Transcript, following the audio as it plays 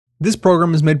This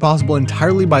program is made possible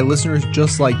entirely by listeners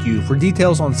just like you. For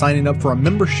details on signing up for a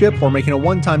membership or making a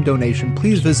one-time donation,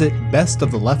 please visit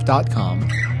bestoftheleft.com.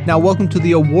 Now, welcome to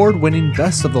the award-winning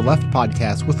Best of the Left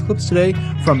podcast with clips today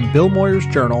from Bill Moyer's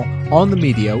Journal, On the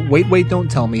Media, Wait, Wait,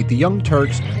 Don't Tell Me, The Young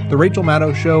Turks, The Rachel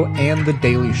Maddow Show, and The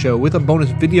Daily Show, with a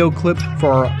bonus video clip for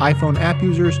our iPhone app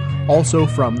users, also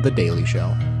from The Daily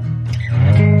Show.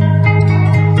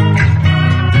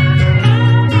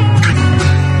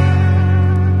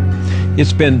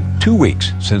 It's been 2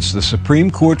 weeks since the Supreme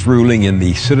Court's ruling in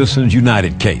the Citizens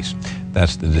United case.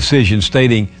 That's the decision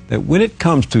stating that when it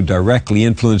comes to directly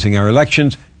influencing our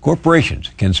elections, corporations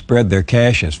can spread their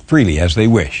cash as freely as they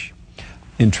wish.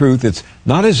 In truth, it's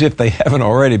not as if they haven't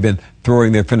already been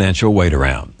throwing their financial weight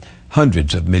around.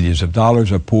 Hundreds of millions of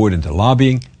dollars are poured into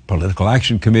lobbying, political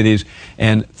action committees,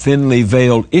 and thinly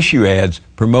veiled issue ads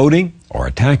promoting or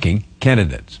attacking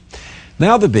candidates.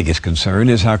 Now the biggest concern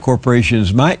is how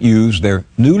corporations might use their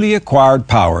newly acquired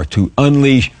power to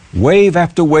unleash wave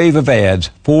after wave of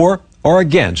ads for or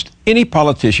against any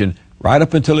politician right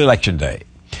up until Election Day.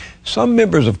 Some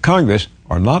members of Congress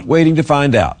are not waiting to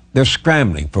find out. They're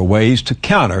scrambling for ways to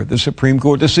counter the Supreme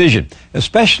Court decision,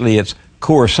 especially its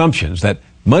core assumptions that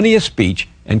money is speech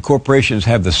and corporations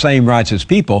have the same rights as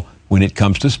people when it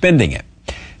comes to spending it.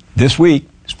 This week,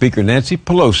 Speaker Nancy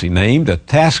Pelosi named a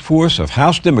task force of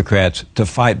House Democrats to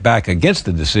fight back against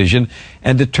the decision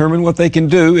and determine what they can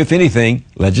do, if anything,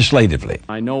 legislatively.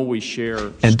 I know we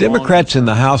share. And Democrats in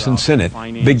the House and Senate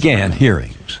began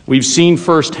hearings. We've seen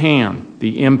firsthand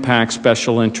the impact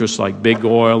special interests like big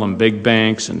oil and big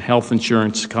banks and health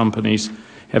insurance companies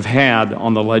have had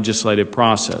on the legislative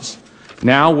process.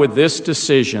 Now, with this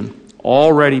decision,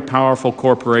 already powerful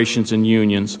corporations and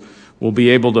unions will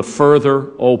be able to further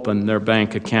open their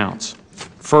bank accounts,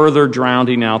 further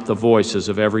drowning out the voices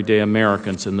of everyday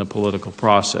Americans in the political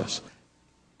process.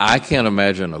 I can't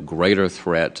imagine a greater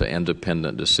threat to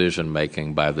independent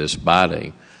decision-making by this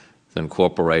body than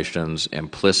corporations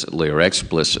implicitly or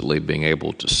explicitly being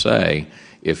able to say,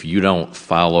 if you don't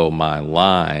follow my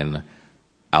line,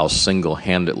 I'll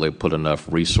single-handedly put enough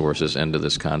resources into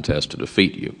this contest to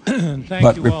defeat you.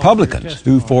 But Republicans,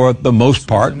 who for the most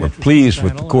part were pleased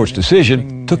with the court's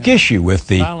decision, took issue with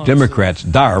the Democrats'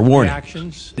 dire warning.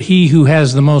 He who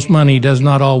has the most money does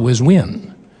not always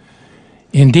win.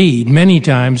 Indeed, many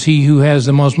times he who has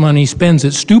the most money spends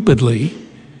it stupidly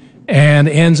and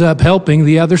ends up helping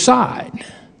the other side.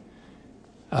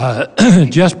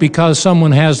 Just because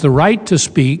someone has the right to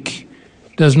speak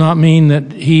does not mean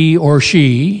that he or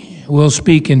she will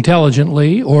speak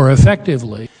intelligently or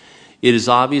effectively. It is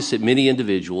obvious that many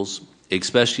individuals,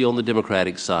 especially on the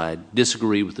Democratic side,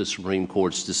 disagree with the Supreme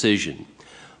Court's decision.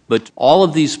 But all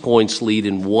of these points lead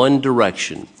in one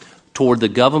direction, toward the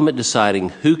government deciding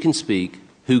who can speak,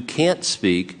 who can't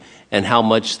speak, and how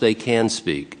much they can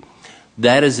speak.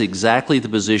 That is exactly the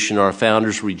position our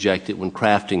founders rejected when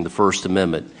crafting the First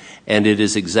Amendment, and it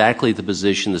is exactly the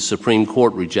position the Supreme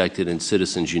Court rejected in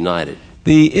Citizens United.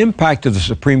 The impact of the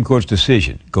Supreme Court's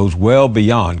decision goes well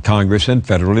beyond Congress and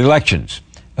federal elections.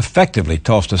 Effectively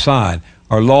tossed aside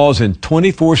are laws in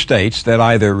 24 states that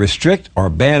either restrict or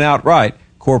ban outright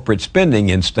corporate spending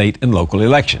in state and local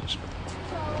elections.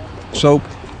 So,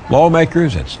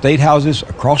 lawmakers at state houses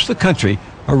across the country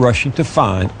are rushing to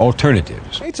find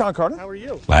alternatives. Hey, Tom Carter. How are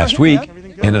you? Last week,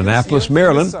 in Annapolis,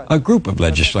 Maryland, a group of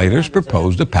legislators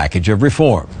proposed a package of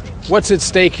reform. What's at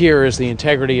stake here is the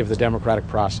integrity of the democratic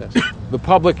process. The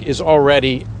public is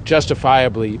already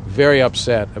justifiably very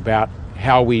upset about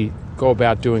how we go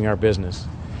about doing our business,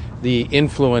 the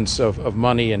influence of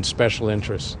money and special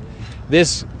interests.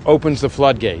 This opens the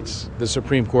floodgates, the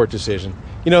Supreme Court decision.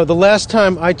 You know, the last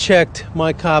time I checked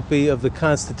my copy of the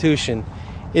Constitution,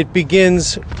 it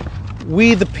begins,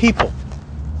 we the people.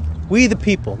 We the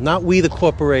people, not we the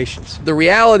corporations. The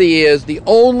reality is the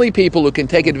only people who can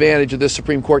take advantage of this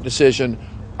Supreme Court decision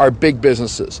are big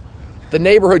businesses. The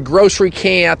neighborhood grocery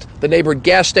can't, the neighborhood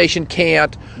gas station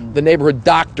can't, the neighborhood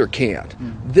doctor can't.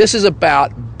 This is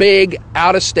about big,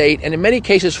 out-of-state, and in many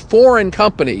cases foreign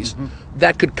companies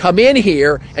that could come in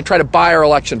here and try to buy our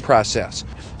election process.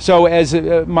 So as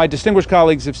my distinguished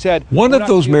colleagues have said, one of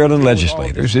those Maryland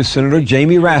legislators is Senator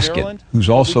Jamie Raskin, who's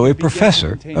also a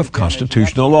professor of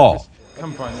constitutional law.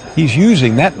 He's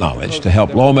using that knowledge to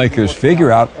help lawmakers figure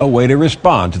out a way to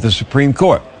respond to the Supreme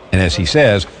Court, and as he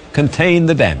says, contain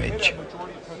the damage.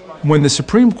 When the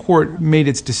Supreme Court made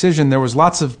its decision, there was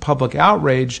lots of public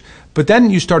outrage, but then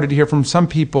you started to hear from some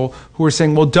people who were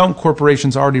saying, well, don't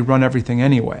corporations already run everything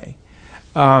anyway?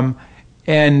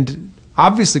 And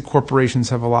obviously corporations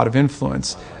have a lot of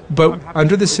influence, but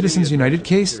under the Citizens United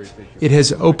case, it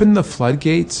has opened the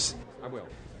floodgates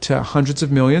to hundreds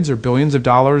of millions or billions of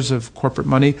dollars of corporate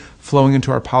money flowing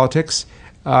into our politics,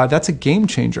 that's a game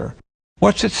changer.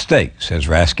 What's at stake, says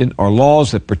Raskin, are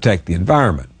laws that protect the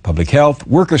environment, public health,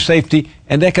 worker safety,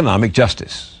 and economic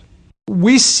justice.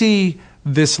 We see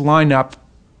this lineup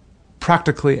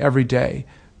practically every day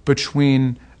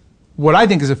between what I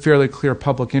think is a fairly clear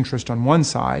public interest on one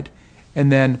side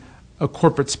and then a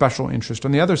corporate special interest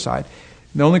on the other side.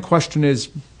 The only question is,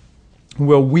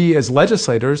 will we as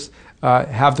legislators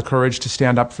have the courage to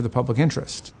stand up for the public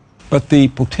interest? But the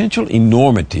potential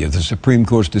enormity of the Supreme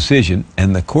Court's decision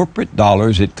and the corporate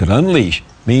dollars it could unleash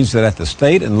means that at the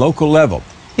state and local level,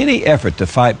 any effort to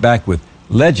fight back with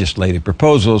legislative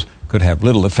proposals could have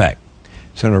little effect.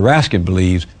 Senator Raskin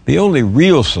believes the only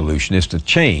real solution is to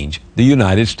change the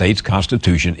United States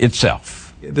Constitution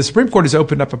itself. The Supreme Court has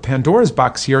opened up a Pandora's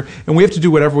box here, and we have to do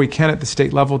whatever we can at the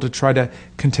state level to try to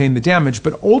contain the damage.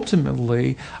 But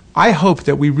ultimately, I hope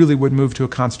that we really would move to a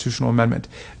constitutional amendment.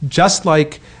 Just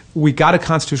like we got a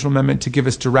constitutional amendment to give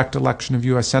us direct election of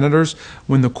U.S. senators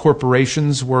when the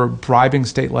corporations were bribing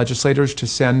state legislators to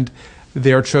send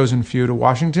their chosen few to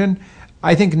Washington,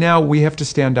 I think now we have to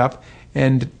stand up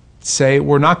and say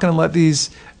we're not going to let these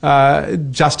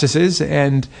justices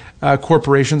and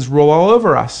corporations roll all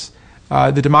over us.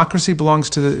 The democracy belongs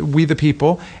to we the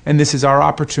people, and this is our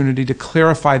opportunity to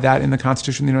clarify that in the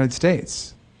Constitution of the United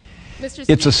States.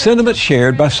 It's a sentiment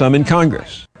shared by some in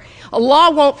Congress. A law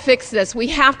won't fix this. We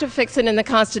have to fix it in the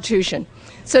Constitution.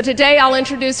 So today I'll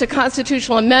introduce a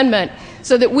constitutional amendment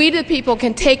so that we the people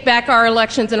can take back our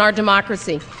elections and our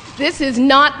democracy. This is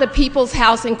not the People's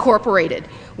House Incorporated.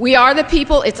 We are the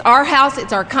people, it's our house,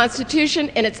 it's our Constitution,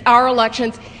 and it's our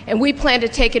elections, and we plan to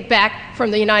take it back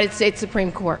from the United States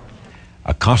Supreme Court.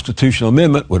 A constitutional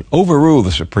amendment would overrule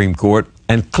the Supreme Court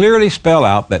and clearly spell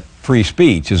out that free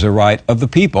speech is a right of the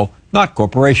people, not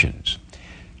corporations.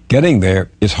 Getting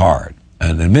there is hard.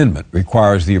 An amendment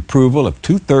requires the approval of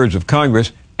 2/3 of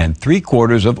Congress and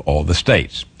 3/4 of all the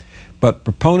states. But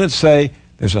proponents say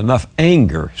there's enough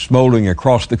anger smoldering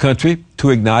across the country to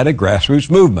ignite a grassroots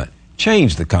movement,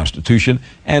 change the Constitution,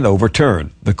 and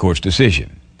overturn the court's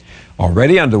decision.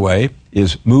 Already underway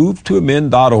is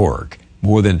MoveToAmend.org.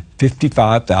 More than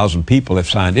 55,000 people have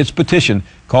signed its petition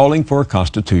calling for a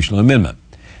constitutional amendment.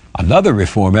 Another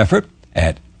reform effort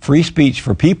at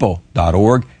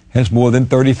FreeSpeechForPeople.org has more than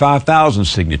 35,000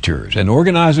 signatures, and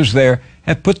organizers there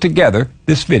have put together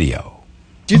this video.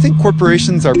 Do you think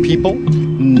corporations are people?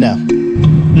 No.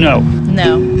 No.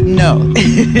 No. No.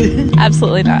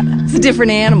 Absolutely not. It's a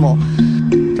different animal.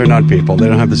 They're not people. They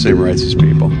don't have the same rights as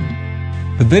people.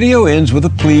 The video ends with a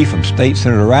plea from State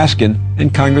Senator Raskin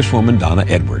and Congresswoman Donna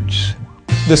Edwards.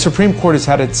 The Supreme Court has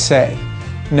had its say.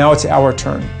 Now it's our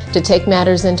turn. To take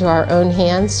matters into our own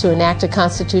hands, to enact a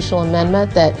constitutional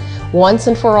amendment that once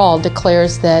and for all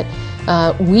declares that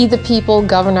we the people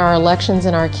govern our elections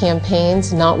and our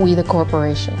campaigns, not we the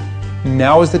corporation.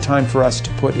 Now is the time for us to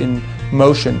put in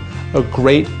motion a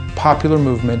great popular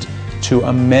movement to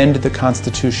amend the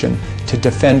Constitution to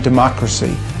defend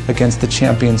democracy against the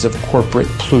champions of corporate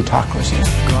plutocracy.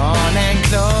 Go on and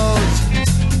close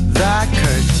the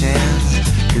curtains,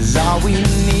 'cause all we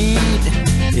need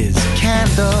is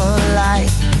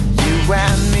candlelight, you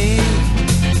and me,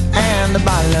 and a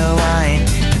bottle of wine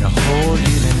to hold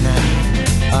you tonight.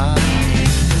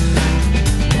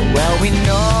 Well, we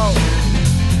know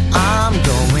I'm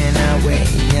going away,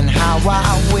 and how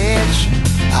I wish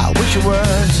it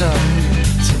were so.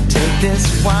 So take this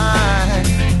wine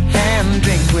and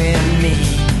drink with me.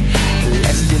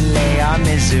 Let's delay our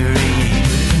misery.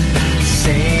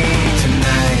 Say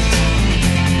tonight,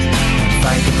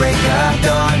 fight the break of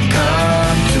dawn.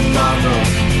 Come tomorrow,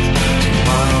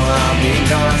 tomorrow I'll be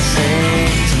gone.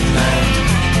 Say tonight,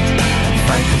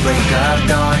 fight the break of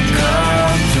dawn.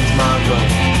 Come tomorrow,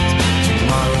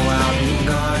 tomorrow I'll be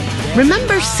gone.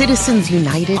 Remember Citizens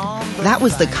United? That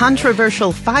was the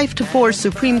controversial 5-4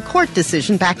 Supreme Court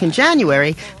decision back in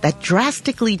January that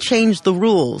drastically changed the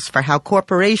rules for how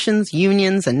corporations,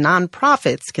 unions, and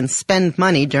nonprofits can spend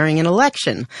money during an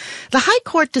election. The High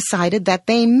Court decided that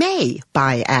they may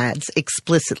buy ads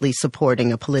explicitly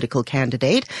supporting a political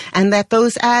candidate and that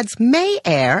those ads may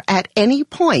air at any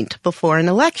point before an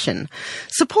election.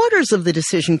 Supporters of the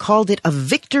decision called it a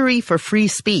victory for free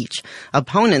speech.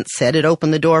 Opponents said it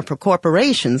opened the door for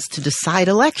corporations to decide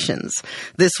elections.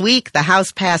 corporations. This week, the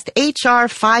House passed H.R.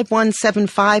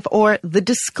 5175, or the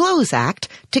Disclose Act,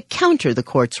 to counter the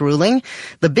court's ruling.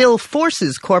 The bill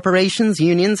forces corporations,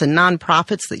 unions, and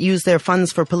nonprofits that use their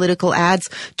funds for political ads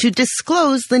to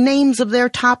disclose the names of their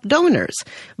top donors.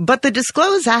 But the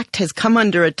Disclose Act has come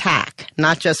under attack,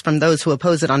 not just from those who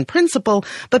oppose it on principle,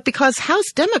 but because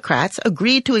House Democrats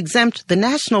agreed to exempt the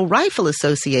National Rifle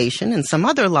Association and some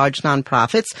other large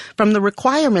nonprofits from the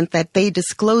requirement that they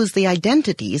disclose the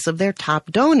identities of their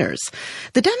top donors.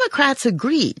 The Democrats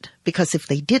agreed because if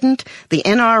they didn't, the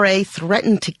NRA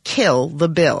threatened to kill the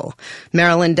bill.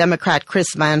 Maryland Democrat Chris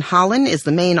Van Hollen is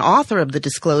the main author of the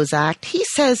Disclose Act. He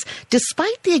says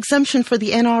despite the exemption for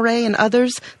the NRA and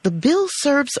others, the bill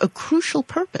serves a crucial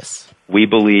purpose. We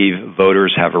believe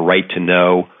voters have a right to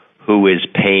know who is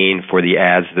paying for the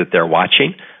ads that they're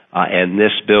watching, and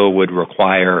this bill would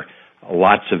require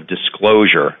lots of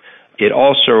disclosure. It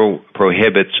also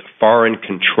prohibits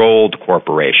foreign-controlled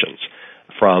corporations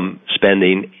from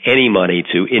spending any money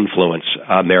to influence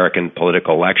American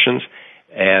political elections,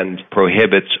 and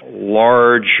prohibits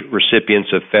large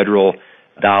recipients of federal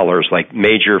dollars like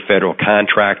major federal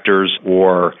contractors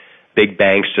or big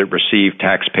banks that receive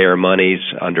taxpayer monies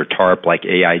under TARP like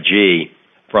AIG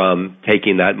from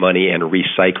taking that money and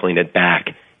recycling it back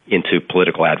into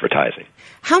political advertising.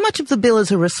 How much of the bill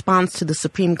is a response to the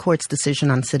Supreme Court's decision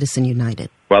on Citizens United?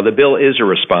 Well, the bill is a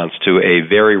response to a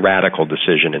very radical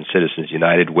decision in Citizens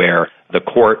United where the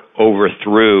court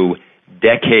overthrew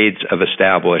decades of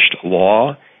established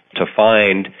law to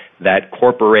find that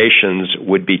corporations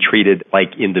would be treated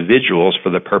like individuals for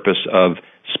the purpose of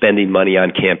spending money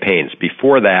on campaigns.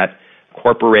 Before that,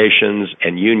 corporations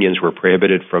and unions were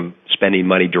prohibited from spending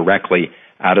money directly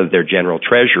out of their general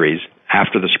treasuries.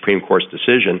 After the Supreme Court's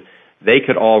decision, they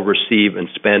could all receive and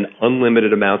spend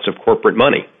unlimited amounts of corporate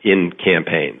money in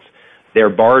campaigns. They're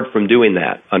barred from doing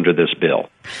that under this bill.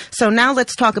 So now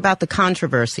let's talk about the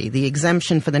controversy, the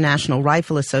exemption for the National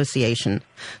Rifle Association.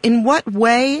 In what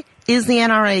way is the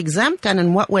NRA exempt, and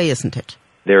in what way isn't it?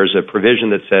 There's a provision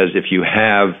that says if you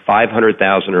have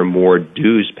 500,000 or more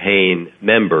dues-paying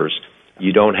members,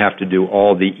 you don't have to do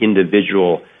all the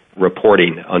individual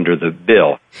reporting under the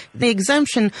bill. The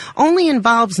exemption only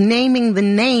involves naming the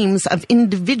names of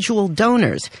individual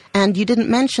donors. And you didn't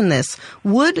mention this.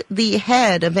 Would the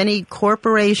head of any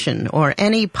corporation or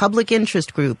any public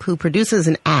interest group who produces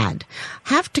an ad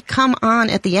have to come on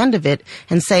at the end of it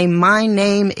and say, my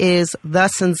name is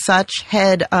thus and such,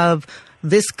 head of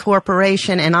this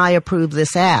corporation, and I approve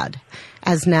this ad,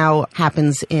 as now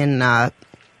happens in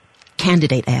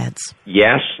candidate ads?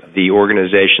 Yes, the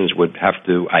organizations would have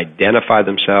to identify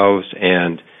themselves,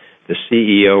 and the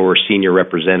CEO or senior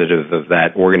representative of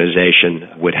that organization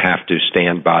would have to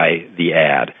stand by the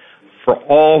ad. For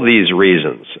all these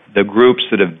reasons, the groups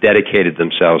that have dedicated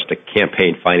themselves to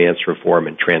campaign finance reform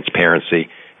and transparency,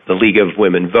 the League of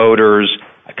Women Voters,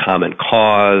 A Common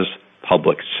Cause,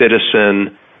 Public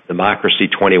Citizen, Democracy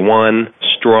 21,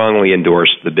 strongly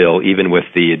endorsed the bill, even with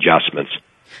the adjustments.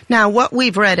 Now, what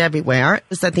we've read everywhere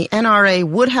is that the NRA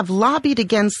would have lobbied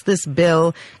against this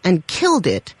bill and killed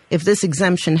it if this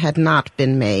exemption had not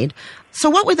been made. So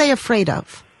what were they afraid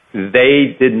of?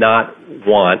 They did not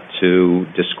want to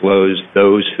disclose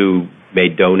those who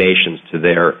made donations to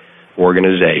their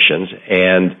organizations,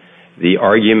 and the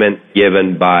argument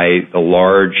given by the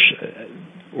large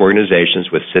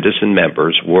organizations with citizen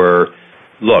members were,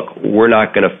 look, we're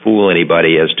not going to fool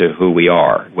anybody as to who we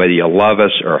are. Whether you love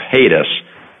us or hate us,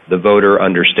 the voter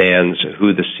understands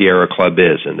who the Sierra Club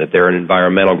is and that they're an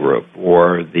environmental group,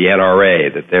 or the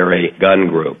NRA, that they're a gun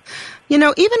group. You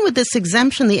know, even with this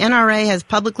exemption, the NRA has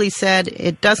publicly said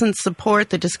it doesn't support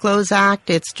the Disclose Act.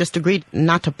 It's just agreed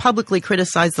not to publicly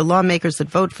criticize the lawmakers that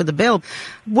vote for the bill.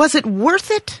 Was it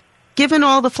worth it, given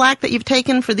all the flack that you've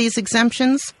taken for these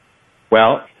exemptions?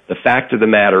 Well, the fact of the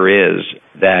matter is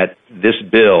that this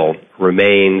bill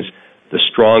remains the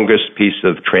strongest piece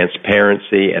of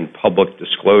transparency and public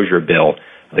disclosure bill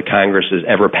the Congress has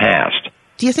ever passed.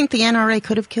 Do you think the NRA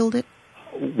could have killed it?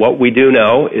 What we do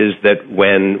know is that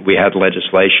when we had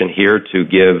legislation here to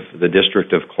give the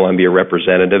District of Columbia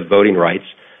representative voting rights,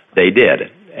 they did.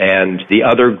 And the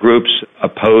other groups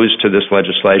opposed to this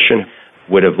legislation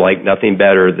would have liked nothing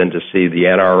better than to see the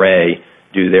NRA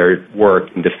do their work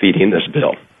in defeating this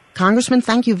bill. Congressman,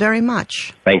 thank you very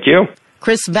much. Thank you.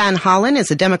 Chris Van Hollen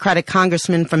is a Democratic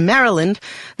congressman from Maryland.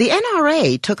 The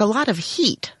NRA took a lot of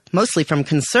heat mostly from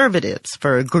conservatives,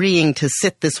 for agreeing to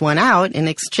sit this one out in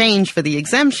exchange for the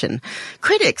exemption.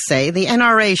 Critics say the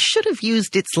NRA should have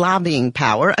used its lobbying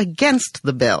power against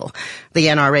the bill. The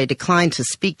NRA declined to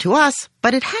speak to us,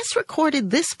 but it has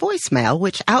recorded this voicemail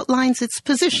which outlines its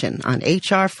position on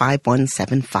H.R.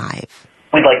 5175.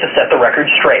 We'd like to set the record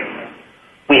straight.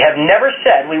 We have never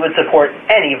said we would support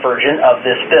any version of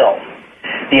this bill.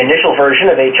 The initial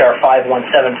version of H.R.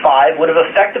 5175 would have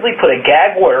effectively put a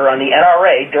gag order on the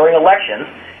NRA during elections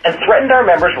and threatened our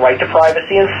members' right to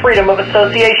privacy and freedom of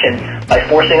association by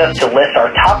forcing us to list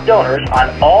our top donors on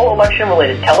all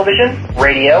election-related television,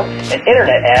 radio, and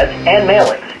internet ads and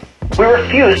mailings. We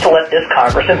refuse to let this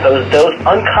Congress impose those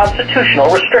unconstitutional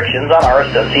restrictions on our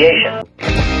association.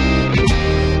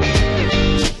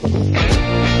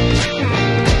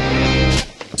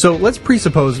 So let's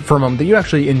presuppose for a moment that you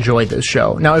actually enjoy this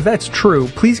show. Now, if that's true,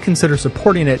 please consider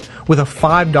supporting it with a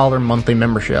 $5 monthly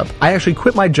membership. I actually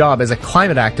quit my job as a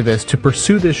climate activist to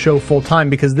pursue this show full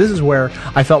time because this is where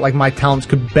I felt like my talents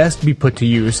could best be put to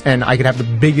use and I could have the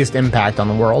biggest impact on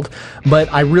the world.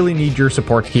 But I really need your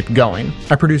support to keep going.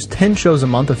 I produce 10 shows a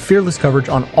month of fearless coverage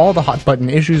on all the hot button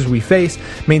issues we face,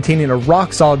 maintaining a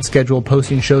rock solid schedule,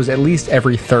 posting shows at least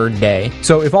every third day.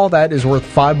 So if all that is worth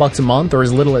 $5 a month or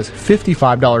as little as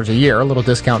 $55 a year, a little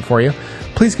discount for you,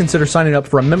 please consider signing up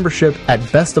for a membership at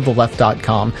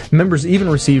bestoftheleft.com. Members even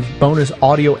receive bonus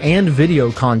audio and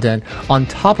video content on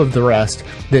top of the rest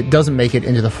that doesn't make it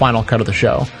into the final cut of the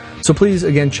show. So please,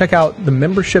 again, check out the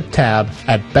membership tab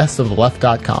at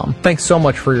bestoftheleft.com. Thanks so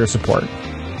much for your support.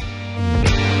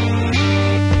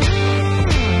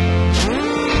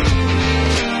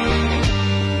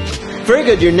 Very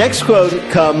good. Your next quote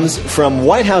comes from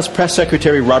White House Press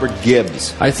Secretary Robert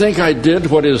Gibbs. I think I did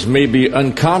what is maybe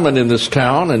uncommon in this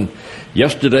town, and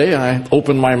yesterday I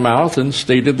opened my mouth and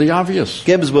stated the obvious.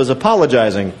 Gibbs was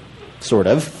apologizing, sort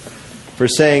of, for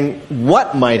saying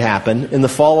what might happen in the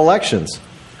fall elections.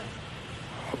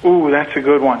 Ooh, that's a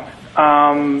good one.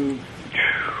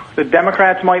 The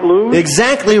Democrats might lose?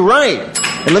 Exactly right.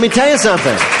 And let me tell you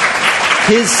something.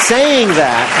 His saying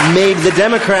that made the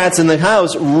Democrats in the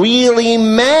House really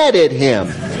mad at him.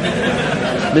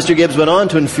 Mr. Gibbs went on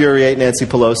to infuriate Nancy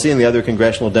Pelosi and the other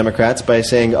congressional Democrats by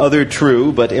saying other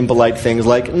true but impolite things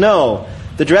like, no,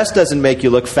 the dress doesn't make you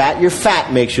look fat, your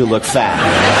fat makes you look fat.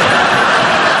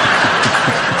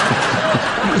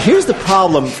 Here's the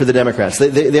problem for the Democrats.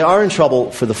 They are in trouble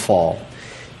for the fall.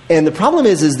 And the problem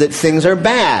is that things are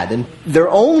bad. And their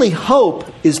only hope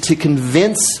is to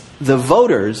convince the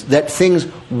voters that things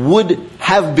would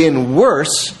have been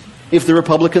worse if the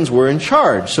Republicans were in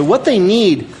charge. So what they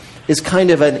need is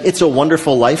kind of an It's a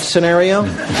Wonderful Life scenario.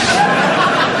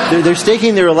 They're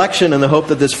staking their election in the hope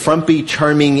that this frumpy,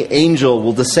 charming angel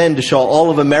will descend to show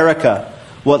all of America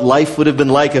what life would have been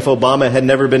like if Obama had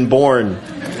never been born.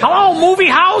 Hello, movie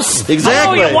house!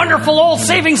 Exactly. Hello, you wonderful old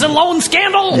savings and loan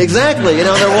scandal! Exactly. You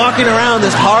know, they're walking around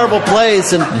this horrible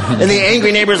place, and the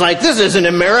angry neighbor's like, this isn't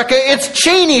America, it's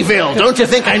Cheneyville. Don't you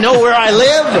think I know where I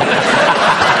live?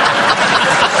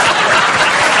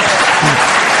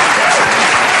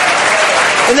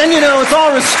 And then, you know, it's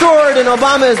all restored, and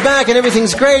Obama is back, and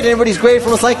everything's great, and everybody's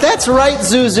grateful. It's like, that's right,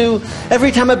 Zuzu. Every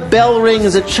time a bell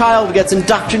rings, a child gets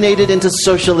indoctrinated into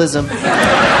socialism.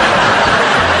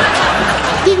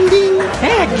 Ding, ding.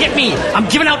 Hey, get me. I'm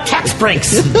giving out tax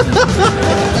breaks.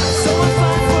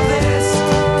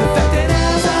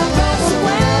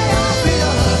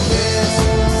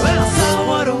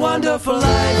 What a wonderful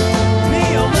life. Me,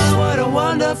 oh my, what a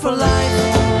wonderful life.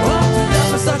 Oh, to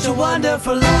live for such a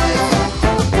wonderful life.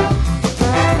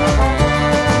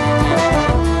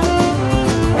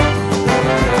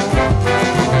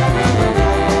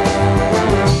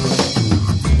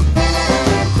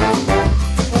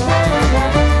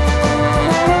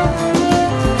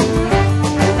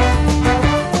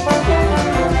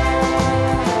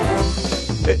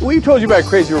 We've told you about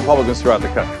crazy Republicans throughout the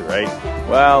country, right?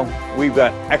 Well, we've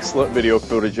got excellent video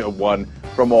footage of one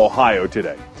from Ohio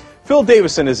today. Phil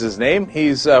Davison is his name.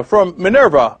 He's from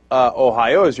Minerva,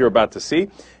 Ohio, as you're about to see.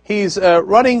 He's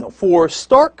running for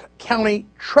Stark County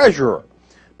Treasurer.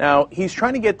 Now, he's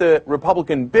trying to get the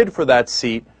Republican bid for that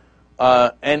seat,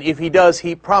 and if he does,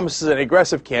 he promises an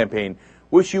aggressive campaign,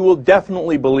 which you will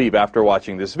definitely believe after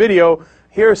watching this video.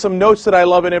 Here are some notes that I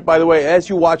love in it, by the way, as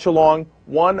you watch along.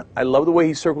 One, I love the way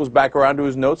he circles back around to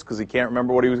his notes because he can't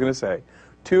remember what he was going to say.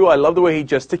 Two, I love the way he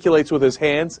gesticulates with his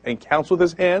hands and counts with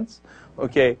his hands.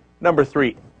 Okay, number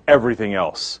three, everything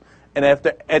else. And at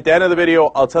the end of the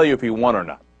video, I'll tell you if he won or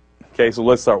not. Okay, so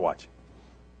let's start watching.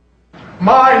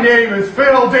 My name is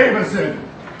Phil Davison.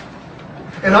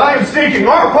 and I am seeking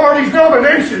our party's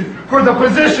nomination for the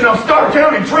position of Stark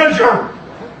County Treasurer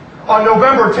on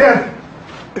November 10th.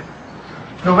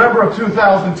 November of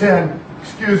 2010,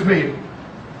 excuse me.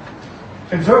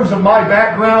 In terms of my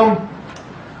background,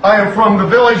 I am from the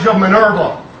village of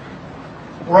Minerva,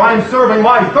 where I am serving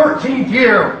my 13th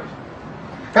year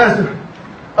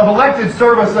of elected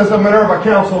service as a Minerva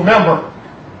Council member.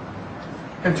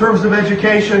 In terms of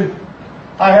education,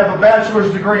 I have a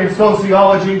bachelor's degree in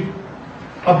sociology,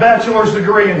 a bachelor's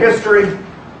degree in history,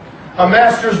 a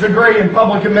master's degree in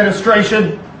public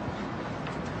administration,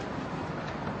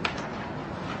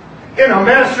 and a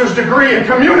master's degree in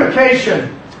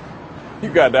communication. You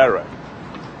got that right.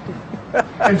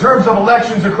 In terms of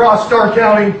elections across Stark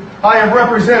County, I have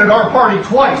represented our party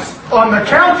twice on the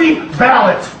county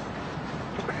ballot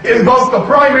in both the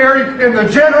primary and the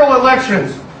general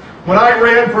elections. When I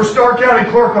ran for Stark County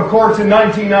Clerk of Courts in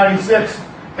 1996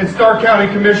 and Stark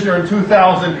County Commissioner in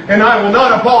 2000, and I will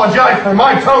not apologize for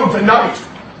my tone tonight.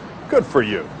 Good for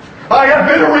you. I have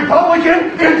been a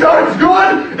Republican in times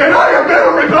good, and I have been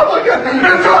a Republican in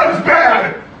times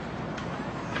bad.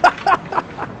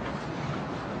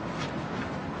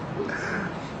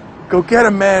 Go get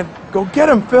him, man. Go get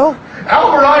him, Phil.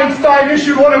 Albert Einstein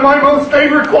issued one of my most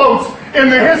favorite quotes in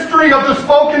the history of the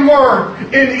spoken word,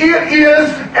 and it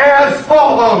is as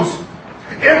follows.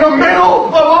 In the middle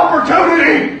of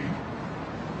opportunity,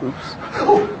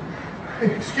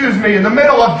 excuse me, in the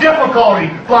middle of difficulty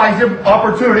lies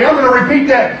opportunity. I'm going to repeat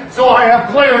that so I have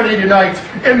clarity tonight.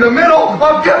 In the middle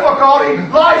of difficulty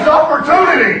lies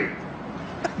opportunity.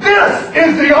 This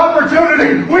is the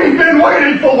opportunity we've been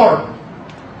waiting for.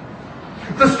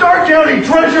 The Stark County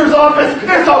Treasurer's Office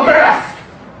is a mess.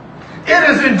 It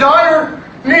is in dire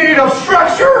need of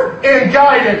structure and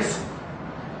guidance.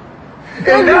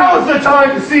 And now is the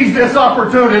time to seize this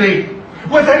opportunity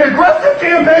with an aggressive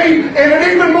campaign and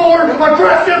an even more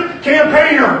aggressive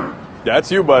campaigner. That's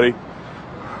you, buddy.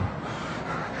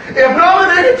 If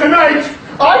nominated tonight,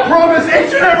 I promise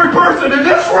each and every person in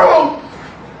this room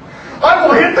I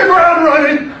will hit the ground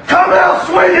running, come out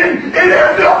swinging, and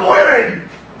end up winning.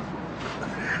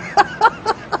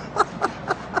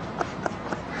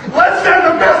 Let's send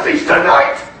a message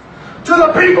tonight to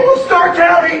the people of Stark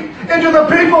County and to the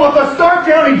people of the Stark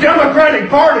County Democratic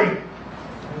Party.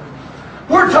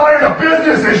 We're tired of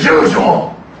business as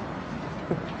usual.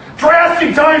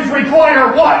 Drastic times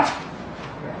require what?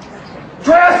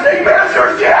 Drastic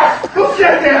measures, yes! Who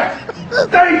said that?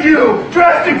 Thank you!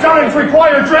 Drastic times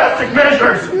require drastic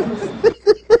measures!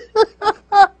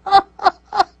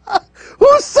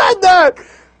 Who said that?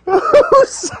 Who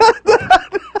said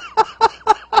that?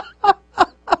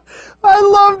 I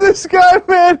love this guy,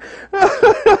 man.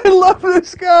 I love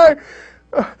this guy.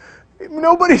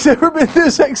 Nobody's ever been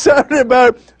this excited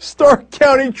about Stark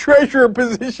County Treasurer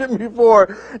position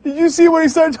before. Did you see when he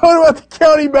started talking about the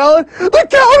county ballot? The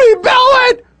county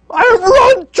ballot! I have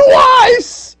run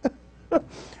twice!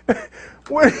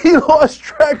 When he lost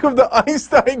track of the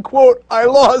Einstein quote, I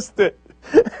lost it.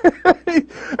 In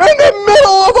the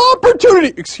middle of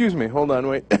opportunity. Excuse me, hold on,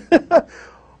 wait.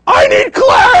 I need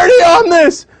clarity on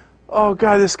this. Oh,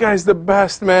 God, this guy's the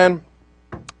best, man.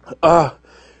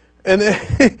 And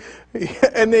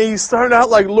then he started out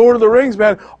like Lord of the Rings,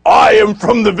 man. I am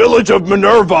from the village of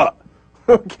Minerva.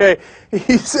 Okay,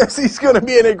 he says he's going to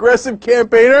be an aggressive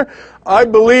campaigner. I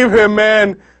believe him,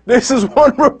 man. This is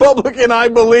one Republican I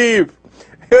believe.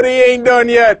 And he ain't done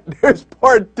yet. There's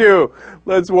part 2.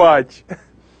 Let's watch.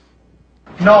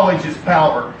 Knowledge is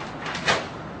power.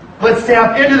 Let's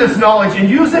tap into this knowledge and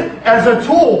use it as a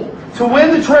tool to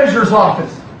win the treasurer's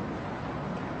office.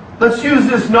 Let's use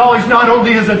this knowledge not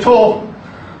only as a tool,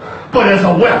 but as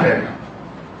a weapon.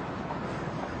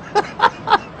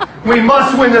 We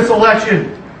must win this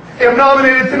election. If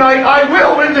nominated tonight, I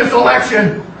will win this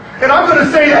election. And I'm going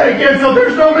to say that again so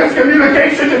there's no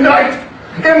miscommunication tonight.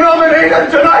 If nominated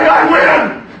tonight, I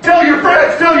win. Tell your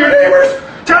friends, tell your neighbors,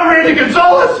 tell Randy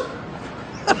Gonzalez.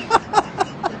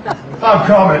 I'm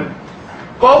coming.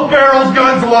 Both barrels,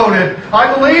 guns loaded.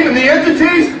 I believe in the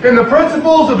entities and the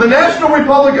principles of the National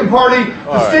Republican Party,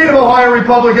 the State of Ohio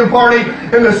Republican Party,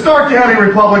 and the Stark County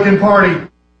Republican Party.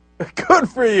 Good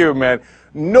for you, man.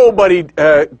 Nobody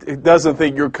doesn't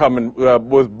think you're coming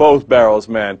with both barrels,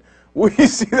 man. We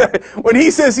see that when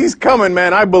he says he's coming,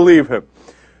 man. I believe him.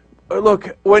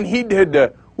 Look, when he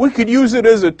did, we could use it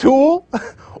as a tool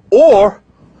or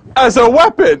as a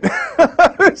weapon.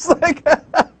 It's like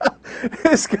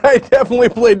this guy definitely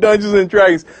played Dungeons and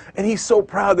Dragons, and he's so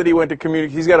proud that he went to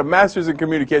communication. He's got a master's in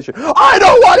communication. I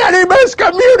don't want any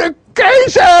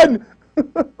miscommunication.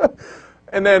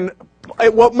 And then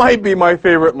what might be my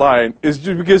favorite line is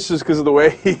just because of the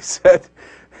way he said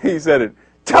it.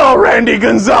 Tell Randy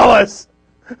Gonzalez.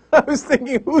 I was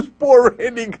thinking, who's poor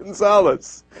Randy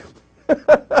Gonzalez?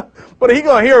 But he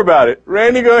gonna hear about it.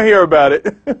 Randy gonna hear about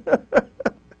it.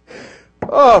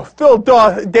 Oh, Phil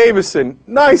Davison,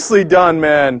 nicely done,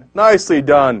 man. Nicely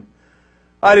done.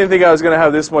 I didn't think I was gonna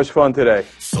have this much fun today.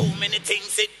 So many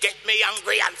things that get me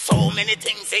angry, and so many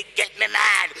things that get me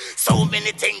mad. So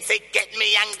many things that get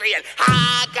me angry, and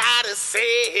I gotta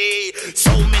say,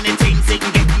 so many things that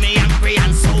get me angry,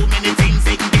 and so many things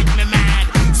that get me mad.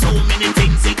 So many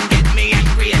things that get me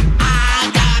angry, and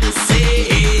I gotta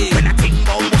say, when I think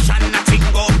about motion, I think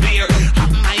about beer.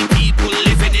 Have my people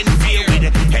living in fear with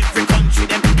every country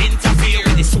them interfere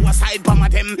with the suicide bomber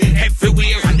them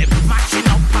everywhere, and them mashing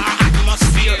up our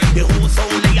atmosphere. The whole soul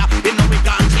layer, you know we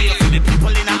gone clear. For the people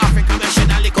in Africa, we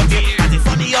shed a little tear. And the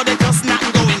funny how they just not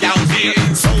going down here.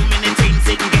 So many things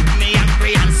that get me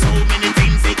angry, and so many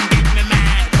things that get me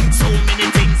mad. So many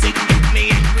things that get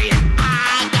me angry, and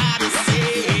I gotta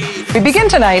say. We begin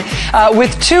tonight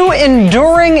with two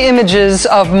enduring images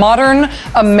of modern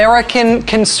American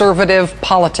conservative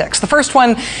politics. The first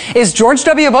one is George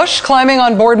W. Bush climbing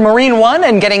on board Marine One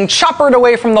and getting choppered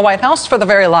away from the White House for the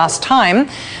very last time.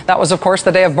 That was, of course,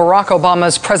 the day of Barack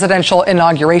Obama's presidential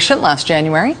inauguration last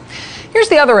January. Here's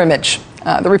the other image.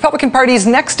 The Republican Party's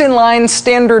next in line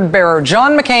standard bearer,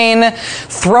 John McCain,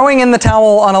 throwing in the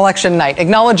towel on election night,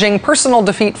 acknowledging personal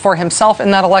defeat for himself in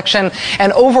that election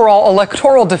and overall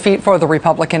electoral defeat for the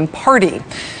Republican Party.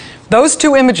 Those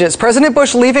two images, President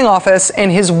Bush leaving office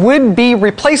and his would-be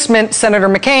replacement, Senator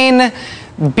McCain,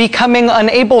 becoming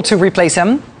unable to replace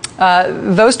him,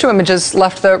 those two images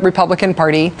left the Republican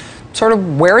Party sort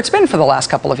of where it's been for the last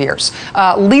couple of years.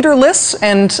 Leaderless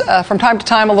and from time to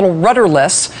time a little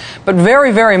rudderless, but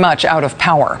very, very much out of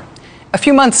power. A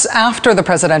few months after the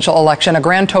presidential election, a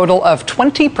grand total of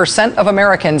 20% of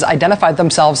Americans identified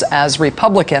themselves as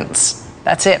Republicans.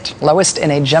 That's it, lowest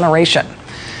in a generation.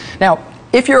 Now,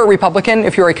 if you're a Republican,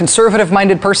 if you're a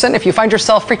conservative-minded person, if you find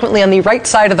yourself frequently on the right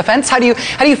side of the fence, how do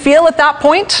you feel at that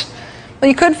point? Well,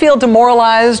 you could feel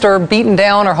demoralized or beaten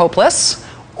down or hopeless.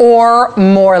 Or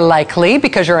more likely,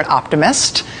 because you're an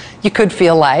optimist, you could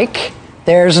feel like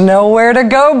there's nowhere to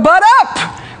go but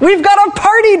up. We've got a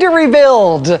party to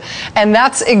rebuild. And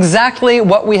that's exactly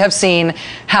what we have seen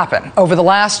happen over the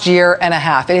last year and a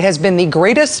half. It has been the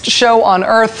greatest show on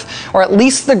earth, or at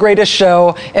least the greatest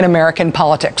show in American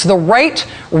politics. The right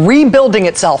rebuilding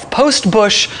itself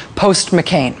post-Bush,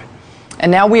 post-McCain.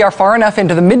 And now we are far enough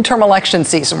into the midterm election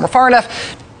season. We're far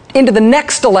enough into the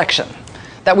next election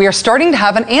that we are starting to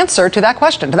have an answer to that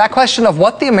question of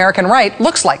what the American right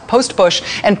looks like post-Bush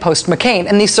and post-McCain.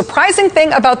 And the surprising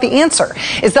thing about the answer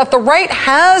is that the right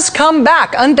has come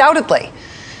back, undoubtedly,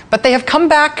 but they have come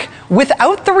back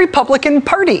without the Republican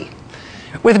Party.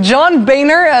 With John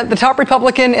Boehner, the top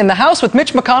Republican in the House, with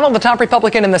Mitch McConnell, the top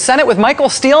Republican in the Senate, with Michael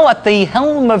Steele at the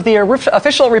helm of the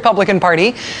official Republican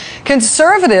Party,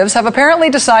 conservatives have apparently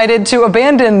decided to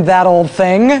abandon that old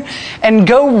thing and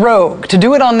go rogue, to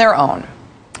do it on their own.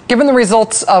 Given the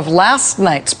results of last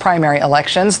night's primary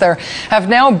elections, there have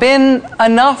now been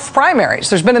enough primaries.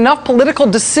 There's been enough political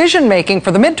decision-making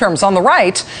for the midterms on the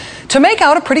right to make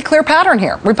out a pretty clear pattern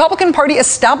here. Republican Party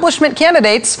establishment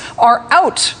candidates are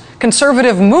out.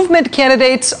 Conservative movement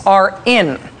candidates are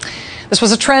in. This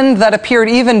was a trend that appeared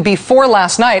even before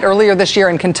last night. Earlier this year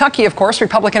in Kentucky, of course,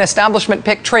 Republican establishment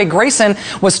pick Trey Grayson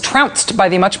was trounced by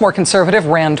the much more conservative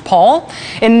Rand Paul.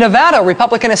 In Nevada,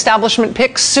 Republican establishment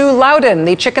pick Sue Loudon,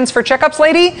 the chickens for checkups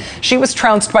lady, she was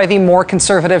trounced by the more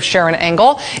conservative Sharon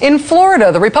Angle. In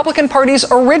Florida, the Republican Party's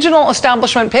original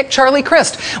establishment pick, Charlie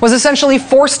Crist, was essentially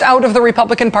forced out of the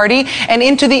Republican Party and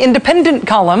into the independent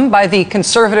column by the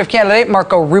conservative candidate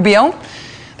Marco Rubio.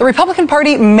 The Republican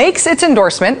Party makes its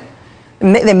endorsement.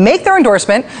 They make their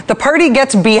endorsement, the party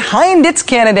gets behind its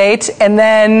candidate, and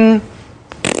then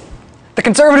the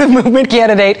conservative movement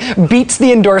candidate beats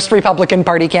the endorsed Republican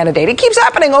Party candidate. It keeps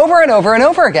happening over and over and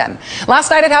over again. Last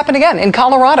night it happened again. In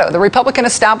Colorado, the Republican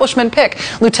establishment pick,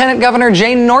 Lieutenant Governor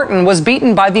Jane Norton, was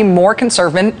beaten by the more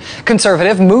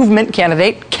conservative movement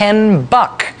candidate Ken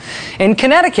Buck. In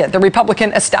Connecticut, the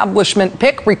Republican establishment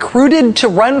pick, recruited to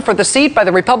run for the seat by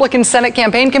the Republican Senate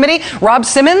Campaign Committee, Rob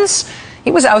Simmons, he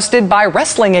was ousted by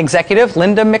wrestling executive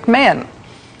Linda McMahon.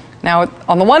 Now,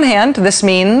 on the one hand, this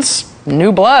means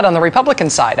new blood on the Republican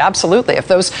side. Absolutely. If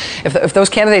those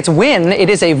candidates win, it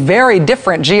is a very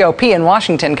different GOP in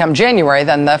Washington come January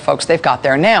than the folks they've got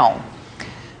there now.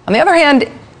 On the other hand,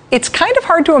 it's kind of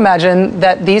hard to imagine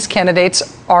that these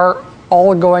candidates are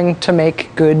all going to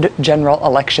make good general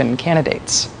election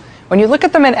candidates. When you look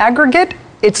at them in aggregate,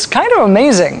 It's kind of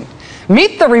amazing.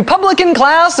 Meet the Republican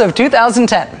class of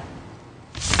 2010.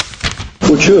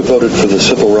 Would you have voted for the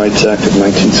Civil Rights Act of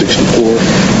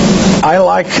 1964? I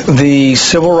like the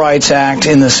Civil Rights Act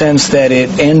in the sense that it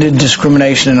ended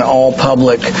discrimination in all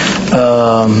public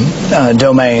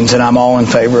domains, and I'm all in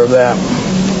favor of that.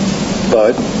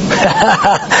 But?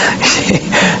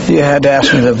 You had to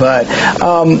ask me the but.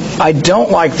 I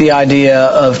don't like the idea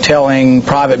of telling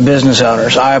private business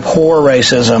owners. I abhor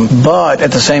racism, but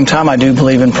at the same time, I do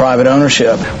believe in private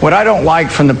ownership. What I don't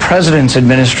like from the president's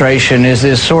administration is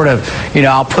this sort of,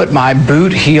 I'll put my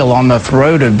boot heel on the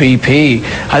throat of BP.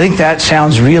 I think that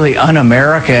sounds really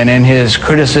un-American in his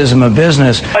criticism of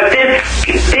business. But this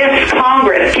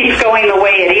Congress keeps going the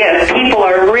way it is. People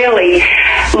are really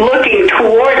looking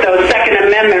toward those Second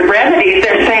Amendment remedies.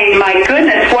 They're saying, my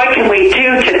goodness, what can we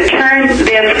do to turn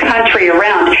this country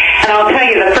around? And I'll tell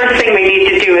you, the first thing we need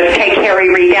to do is take Harry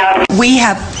Reid out. We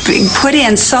have put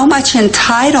in so much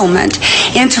entitlement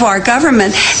into our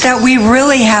government that we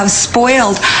really have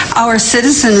spoiled our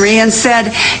citizenry and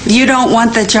said, you don't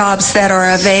want the jobs that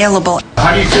are available.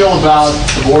 How do you feel about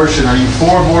abortion? Are you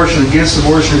for abortion, against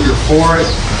abortion? If you're for it,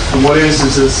 in what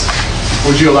instances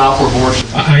would you allow for abortion?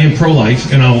 I am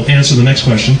pro-life, and I'll answer the next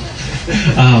question.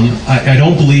 I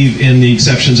don't believe in the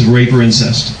exceptions of rape or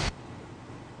incest.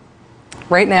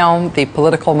 Right now, the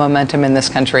political momentum in this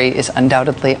country is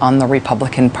undoubtedly on the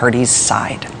Republican Party's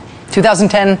side.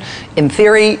 2010, in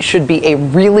theory, should be a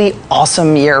really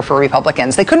awesome year for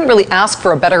Republicans. They couldn't really ask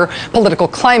for a better political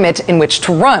climate in which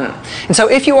to run. And so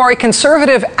if you are a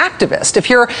conservative activist, if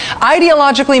you're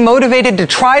ideologically motivated to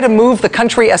try to move the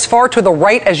country as far to the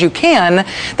right as you can,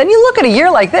 then you look at a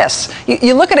year like this.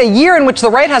 You look at a year in which the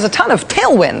right has a ton of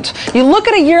tailwind. You look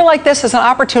at a year like this as an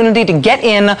opportunity to get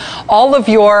in all of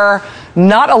your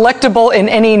not electable in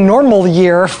any normal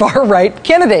year far-right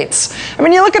candidates. I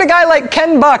mean, you look at a guy like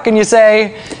Ken Buck and you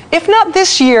say, if not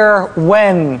this year,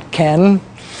 when, Ken?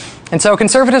 And so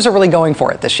conservatives are really going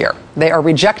for it this year. They are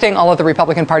rejecting all of the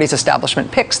Republican Party's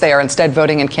establishment picks. They are instead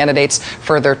voting in candidates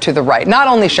further to the right. Not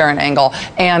only Sharon Angle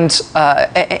and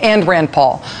Rand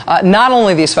Paul. Not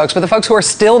only these folks, but the folks who are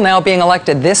still now being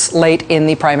elected this late in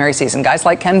the primary season. Guys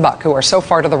like Ken Buck, who are so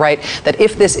far to the right that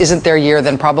if this isn't their year,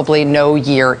 then probably no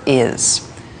year is.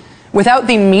 Without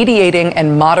the mediating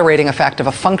and moderating effect of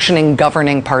a functioning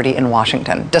governing party in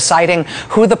Washington, deciding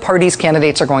who the party's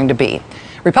candidates are going to be,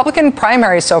 Republican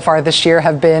primaries so far this year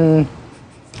have been,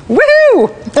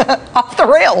 woohoo, off the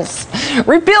rails.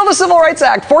 Repeal the Civil Rights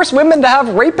Act, force women to have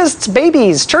rapists'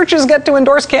 babies. Churches get to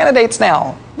endorse candidates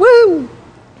now. Woo!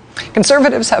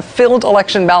 Conservatives have filled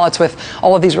election ballots with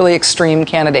all of these really extreme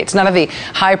candidates. None of the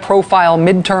high-profile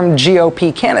midterm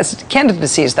GOP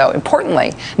candidacies, though,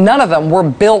 importantly, none of them were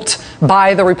built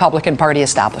by the Republican Party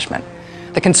establishment.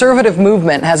 The conservative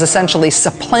movement has essentially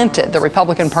supplanted the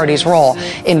Republican Party's role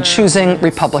in choosing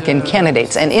Republican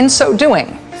candidates. And in so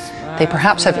doing, they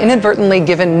perhaps have inadvertently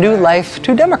given new life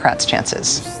to Democrats'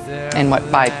 chances in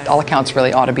what, by all accounts,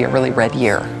 really ought to be a really red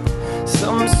year.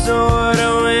 Some sort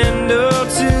of window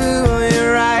to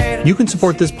your right. You can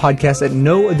support this podcast at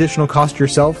no additional cost to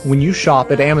yourself when you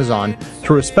shop at Amazon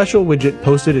through a special widget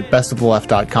posted at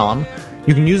bestoftheleft.com.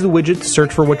 You can use the widget to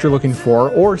search for what you're looking for,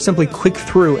 or simply click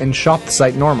through and shop the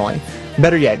site normally.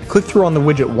 Better yet, click through on the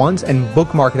widget once and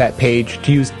bookmark that page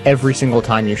to use every single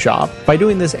time you shop. By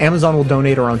doing this, Amazon will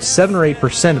donate around 7 or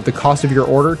 8% of the cost of your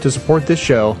order to support this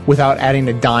show without adding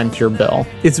a dime to your bill.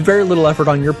 It's very little effort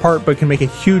on your part, but can make a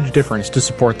huge difference to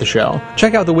support the show.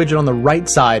 Check out the widget on the right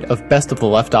side of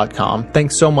bestoftheleft.com.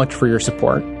 Thanks so much for your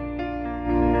support.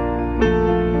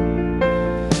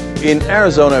 In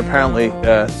Arizona, apparently,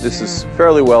 this is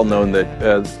fairly well known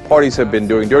that parties have been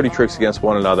doing dirty tricks against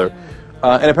one another.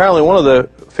 And apparently one of the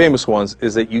famous ones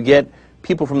is that you get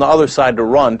people from the other side to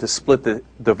run to split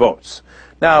the votes.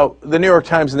 Now, the New York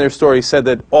Times in their story said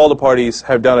that all the parties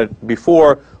have done it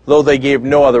before, though they gave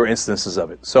no other instances of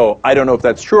it. So I don't know if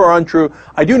that's true or untrue.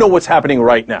 I do know what's happening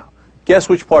right now. Guess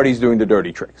which party's doing the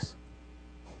dirty tricks?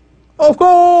 Of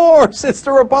course, it's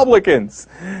the Republicans.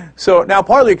 So now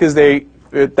partly because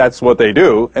that's what they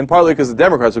do, and partly because the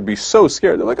Democrats would be so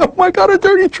scared. They're like, oh my God, a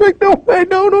dirty trick, no way,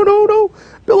 no.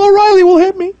 Bill O'Reilly will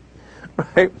hit me.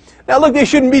 Right? Now look, they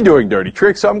shouldn't be doing dirty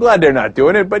tricks, so I'm glad they're not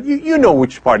doing it, but you know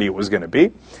which party it was going to be.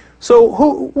 So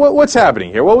what's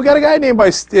happening here? Well, we got a guy named by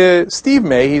Steve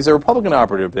May. He's a Republican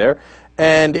operative there,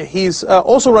 and he's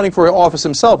also running for office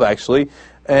himself, actually,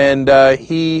 and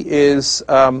he is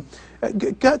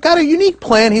got a unique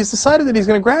plan. He's decided that he's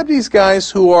going to grab these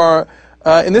guys who are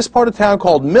in this part of town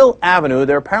called Mill Avenue.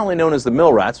 They're apparently known as the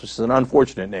Mill Rats, which is an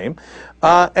unfortunate name,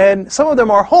 and some of them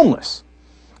are homeless.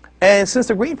 And since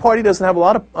the Green Party doesn't have a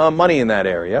lot of money in that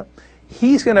area,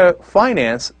 he's going to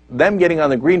finance them getting on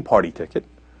the Green Party ticket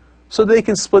so they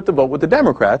can split the vote with the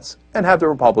Democrats and have the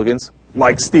Republicans,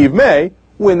 like Steve May,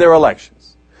 win their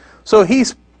elections. So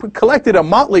he's collected a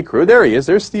motley crew. There he is.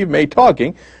 There's Steve May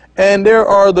talking. And there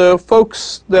are the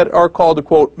folks that are called, to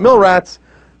quote, mill rats,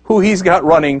 who he's got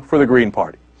running for the Green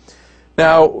Party.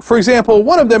 Now, for example,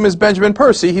 one of them is Benjamin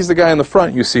Percy. He's the guy in the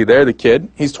front you see there, the kid.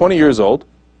 He's 20 years old.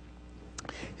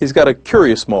 He's got a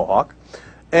curious mohawk.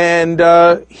 And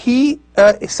he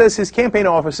says his campaign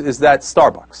office is that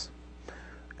Starbucks.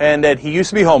 And that he used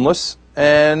to be homeless.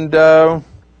 And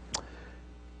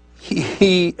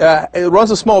he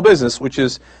runs a small business, which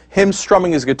is him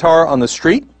strumming his guitar on the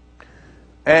street.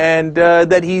 And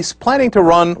that he's planning to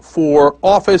run for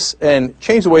office and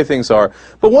change the way things are.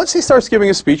 But once he starts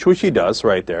giving a speech, which he does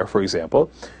right there, for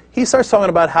example, he starts talking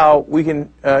about how we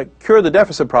can cure the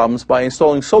deficit problems by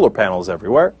installing solar panels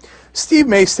everywhere. Steve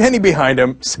May, standing behind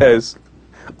him, says,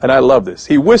 and I love this,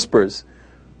 he whispers,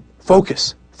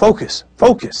 focus, focus,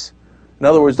 focus. In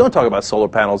other words, don't talk about solar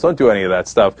panels, don't do any of that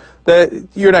stuff.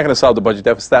 You're not going to solve the budget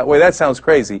deficit that way. That sounds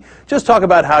crazy. Just talk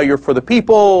about how you're for the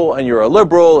people and you're a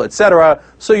liberal, etc.,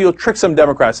 so you'll trick some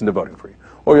Democrats into voting for you.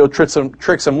 Or you'll trick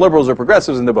some liberals or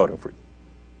progressives into voting for you.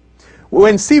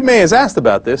 When Steve May is asked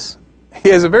about this, he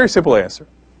has a very simple answer.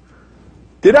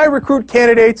 Did I recruit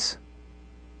candidates?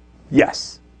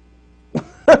 Yes.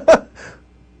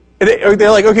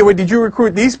 They're like, okay, wait, did you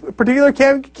recruit these particular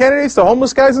candidates, the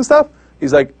homeless guys and stuff?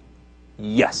 He's like,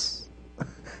 yes.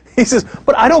 He says,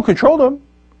 but I don't control them,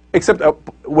 except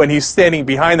when he's standing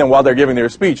behind them while they're giving their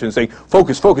speech and saying,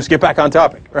 focus, focus, get back on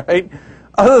topic, right?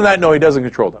 Other than that, no, he doesn't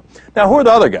control them. Now, who are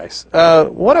the other guys?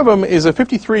 One of them is a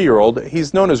 53-year-old.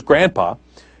 He's known as Grandpa.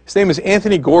 His name is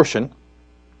Anthony Gorshin,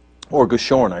 or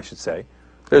Goshorn, I should say.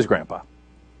 There's Grandpa.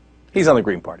 He's on the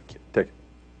Green Party ticket.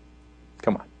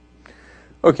 Come on.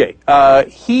 Okay,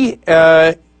 he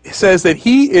says that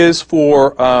he is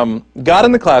for God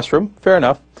in the classroom, fair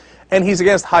enough, and he's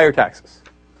against higher taxes.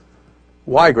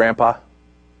 Why, Grandpa?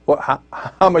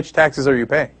 How much taxes are you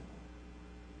paying?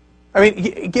 I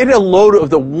mean, get a load of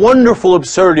the wonderful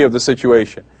absurdity of the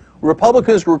situation.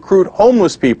 Republicans recruit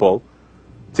homeless people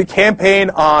to campaign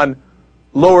on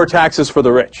lower taxes for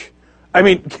the rich. I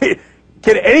mean,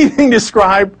 can anything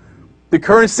describe the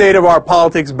current state of our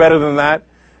politics better than that?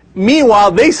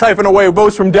 Meanwhile, they siphon away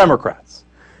votes from Democrats.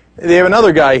 They have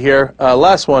another guy here,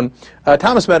 last one,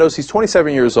 Thomas Meadows. He's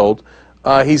 27 years old.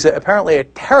 He's apparently a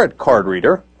tarot card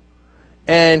reader,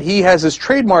 and he has his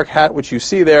trademark hat, which you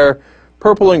see there,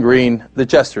 purple and green, the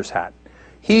Jester's hat.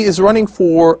 He is running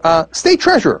for state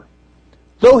treasurer,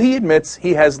 though he admits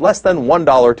he has less than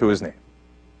 $1 to his name.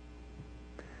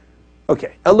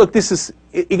 Okay, look,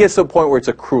 it gets to a point where it's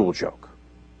a cruel joke,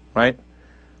 right?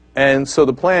 And so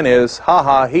the plan is,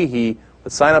 ha-ha, hee-hee,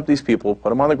 let's sign up these people, put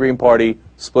them on the Green Party,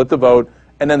 split the vote,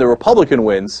 and then the Republican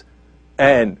wins,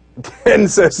 and then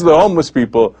says to the homeless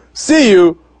people, see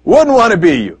you, wouldn't want to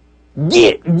be you.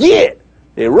 Get.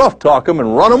 They rough talk them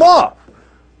and run them off.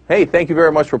 Hey, thank you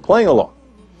very much for playing along.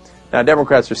 Now,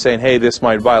 Democrats are saying, hey, this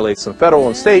might violate some federal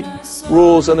and state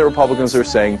rules, and the Republicans are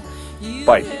saying,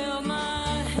 bite.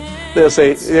 They're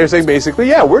saying basically,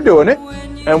 yeah, we're doing it,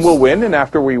 and we'll win, and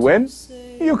after we win,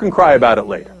 you can cry about it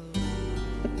later.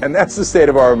 And that's the state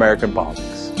of our American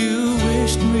politics. You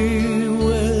wished me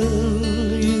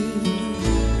well, you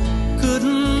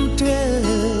couldn't tell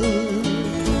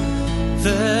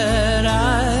that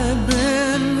I've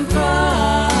been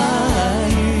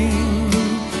crying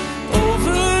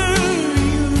over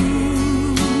you,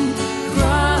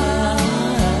 crying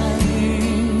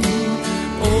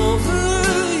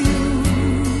over you.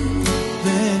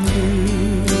 Then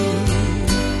you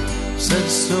said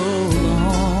so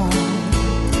long,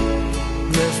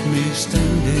 left me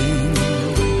standing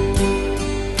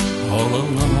all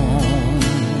alone,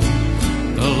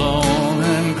 alone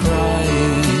and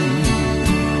crying,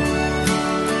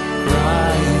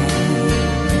 crying.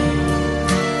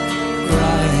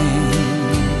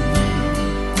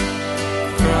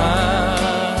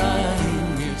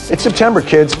 It's September,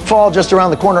 kids. Fall just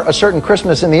around the corner, a certain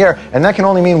Christmas in the air, and that can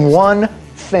only mean one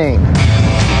thing.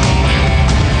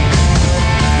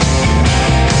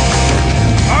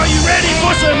 Are you ready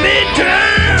for some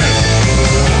midterms?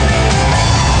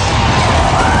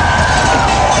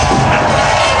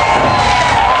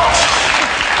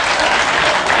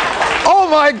 Oh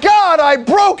my God, I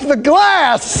broke the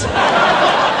glass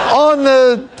on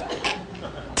the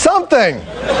something.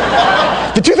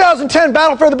 The 2010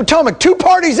 Battle for the Potomac, 2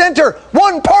 parties enter,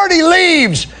 1 party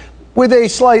leaves with a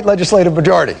slight legislative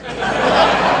majority.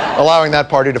 allowing that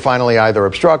party to finally either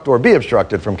obstruct or be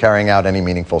obstructed from carrying out any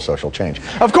meaningful social change.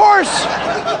 Of course,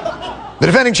 the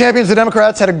defending champions, the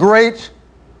Democrats, had a great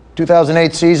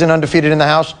 2008 season, undefeated in the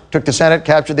House, took the Senate,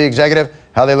 captured the executive.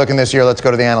 How are they looking this year? Let's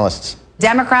go to the analysts.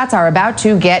 Democrats are about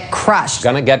to get crushed.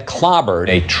 Gonna get clobbered.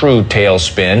 A true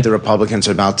tailspin. The Republicans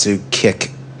are about to kick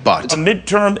butt. A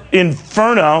midterm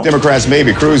inferno. Democrats may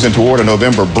be cruising toward a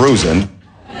November bruising.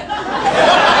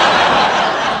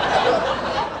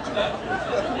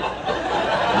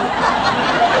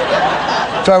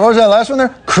 Sorry, what was that last one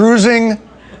there? Cruising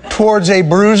towards a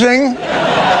bruising?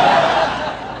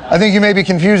 I think you may be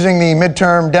confusing the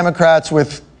midterm Democrats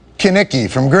with Kinnicky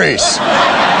from Greece.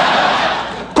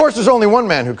 Of course, there's only one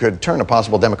man who could turn a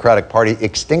possible Democratic Party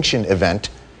extinction event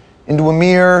into a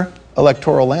mere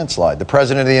electoral landslide. The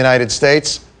President of the United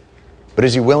States. But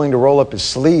is he willing to roll up his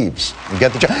sleeves and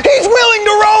get the job? He's willing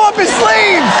to roll up his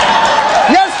sleeves!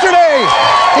 Yesterday,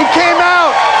 he came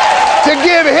out to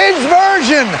give his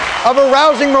version of a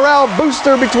rousing morale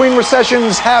booster between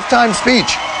recessions halftime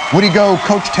speech. Would he go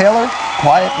Coach Taylor?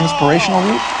 Quiet, inspirational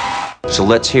route? So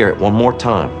let's hear it one more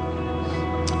time.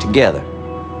 Together.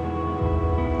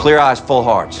 Clear eyes, full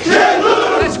hearts.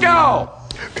 Let's go!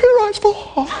 Clear eyes, full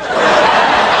hearts.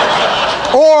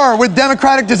 Or, with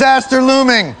Democratic disaster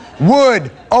looming,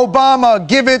 would Obama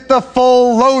give it the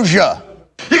full loggia?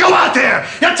 You go out there,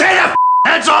 you tear their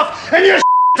heads off, and you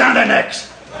down their necks.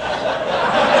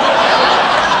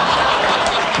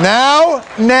 Now.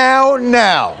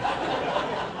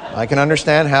 I can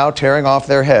understand how tearing off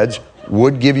their heads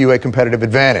would give you a competitive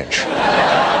advantage.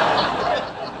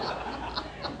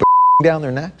 But down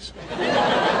their necks?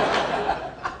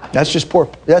 That's just poor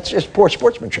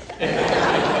sportsmanship.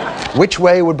 Which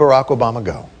way would Barack Obama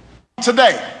go?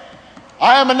 Today,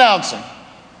 I am announcing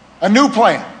a new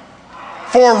plan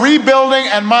for rebuilding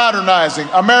and modernizing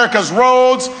America's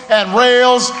roads and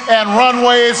rails and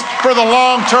runways for the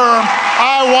long term.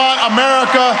 I want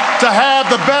America to have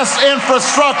the best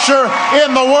infrastructure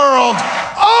in the world.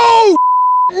 Oh,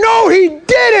 no, he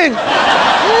didn't.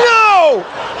 No.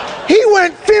 He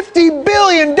went $50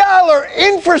 billion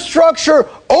infrastructure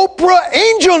Oprah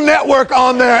Angel Network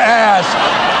on their ass.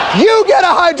 You get a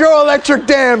hydroelectric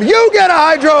dam. You get a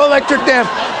hydroelectric dam.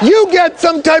 You get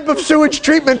some type of sewage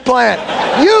treatment plant.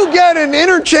 You get an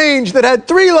interchange that had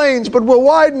 3 lanes but will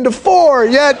widen to 4,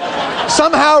 yet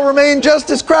somehow remain just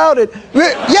as crowded.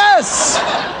 Yes!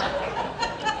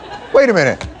 Wait a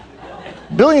minute.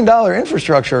 $1 billion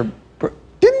infrastructure.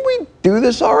 Didn't we do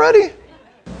this already?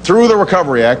 Through the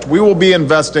Recovery Act, we will be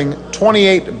investing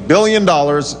 $28 billion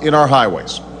in our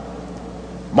highways.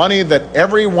 Money that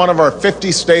every one of our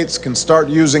 50 states can start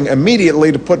using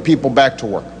immediately to put people back to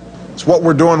work. It's what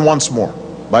we're doing once more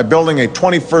by building a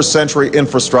 21st century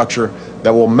infrastructure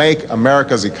that will make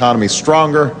America's economy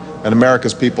stronger and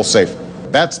America's people safer.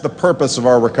 That's the purpose of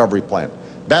our recovery plan.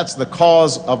 That's the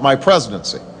cause of my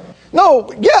presidency.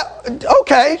 No, yeah,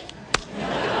 okay.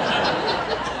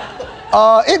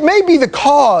 It may be the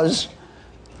cause,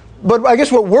 but I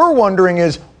guess what we're wondering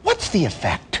is, what's the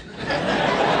effect?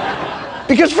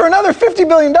 Because for another $50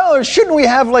 billion, shouldn't we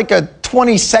have like a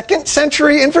 22nd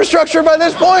century infrastructure by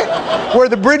this point? Where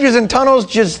the bridges and tunnels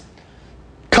just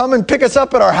come and pick us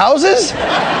up at our houses?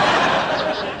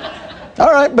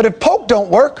 All right, but if Polk don't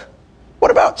work,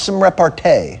 what about some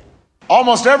repartee?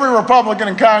 Almost every Republican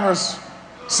in Congress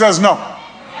says no.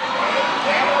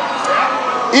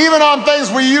 Even on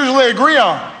things we usually agree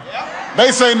on,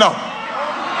 they say no.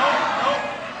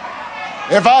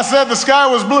 If I said the sky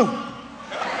was blue,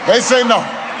 they say no.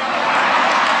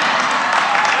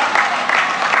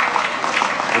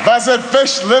 If I said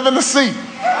fish live in the sea,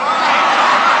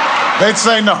 they'd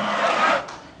say no.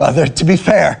 Well, to be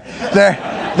fair,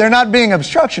 they're not being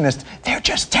obstructionist. They're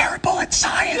just terrible at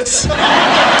science.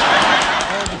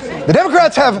 The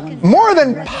Democrats have more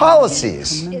than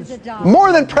policies,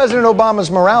 more than President Obama's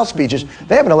morale speeches.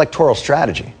 They have an electoral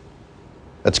strategy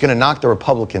that's going to knock the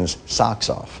Republicans' socks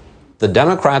off. The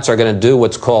Democrats are going to do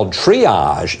what's called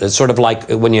triage. It's sort of like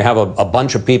when you have a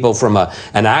bunch of people from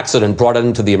an accident brought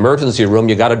into the emergency room.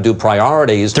 You got to do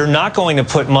priorities. They're not going to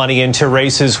put money into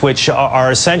races which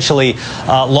are essentially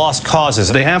lost causes.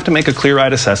 They have to make a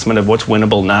clear-eyed assessment of what's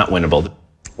winnable, not winnable.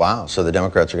 Wow, so the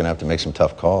Democrats are going to have to make some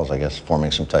tough calls, I guess,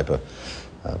 forming some type of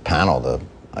panel to,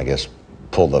 I guess,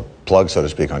 pull the plug, so to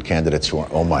speak, on candidates who are,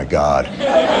 oh my God. The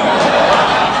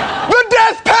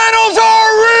death panels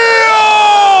are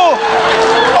real!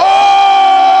 Oh!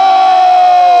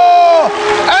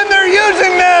 And they're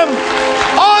using them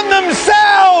on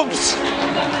themselves!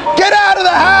 Get out of the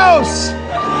House!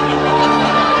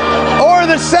 Or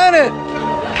the Senate!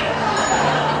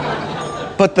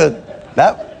 But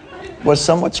was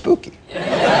somewhat spooky.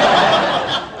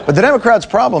 But the Democrats'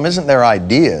 problem isn't their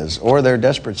ideas or their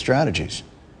desperate strategies.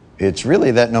 It's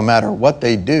really that no matter what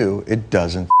they do, it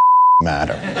doesn't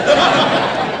matter.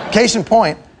 Case in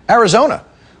point, Arizona,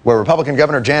 where Republican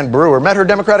Governor Jan Brewer met her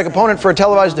Democratic opponent for a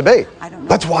televised debate.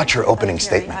 Let's watch her opening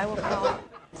statement.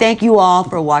 Thank you all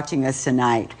for watching us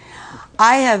tonight.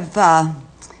 I have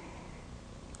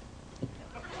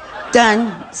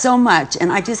done so much,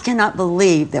 and I just cannot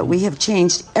believe that we have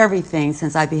changed everything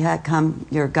since I become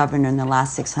your governor in the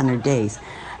last 600 days.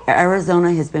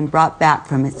 Arizona has been brought back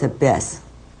from its abyss.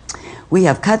 We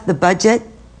have cut the budget,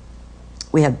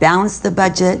 we have balanced the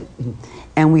budget,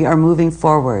 and we are moving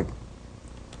forward.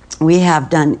 We have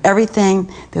done everything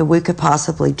that we could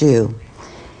possibly do.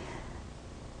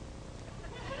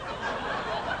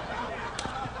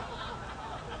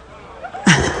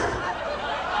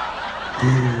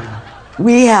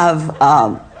 We have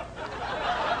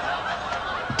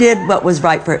did what was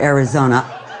right for Arizona.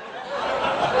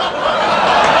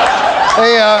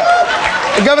 Hey,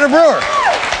 Governor Brewer.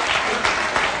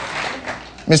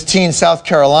 Miss Teen South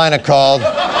Carolina called.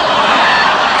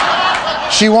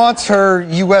 She wants her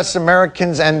U.S.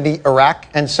 Americans and the Iraq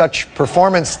and such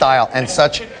performance style and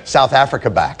such South Africa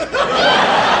back.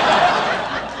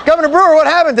 Governor Brewer, what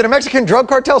happened? Did a Mexican drug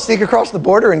cartel sneak across the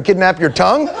border and kidnap your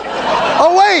tongue?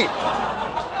 Oh, wait!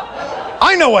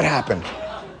 I know what happened.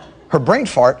 Her brain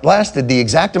fart lasted the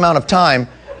exact amount of time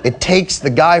it takes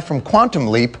the guy from Quantum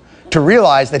Leap to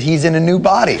realize that he's in a new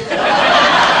body.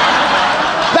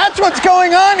 That's what's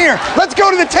going on here. Let's go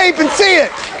to the tape and see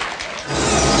it.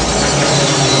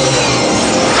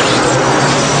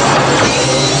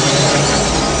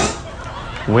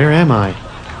 Where am I?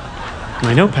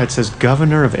 My notepad says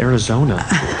Governor of Arizona.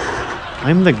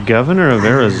 I'm the Governor of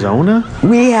Arizona?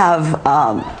 We have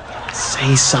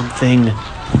Say something.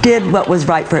 Did what was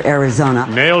right for Arizona.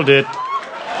 Nailed it. Knew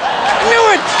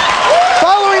it!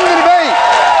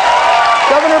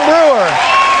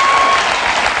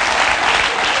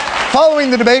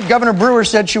 Following the debate, Governor Brewer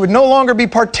said she would no longer be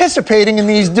participating in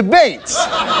these debates.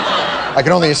 I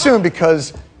can only assume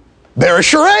because they're a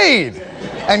charade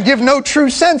and give no true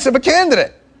sense of a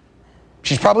candidate.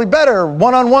 She's probably better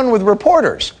one-on-one with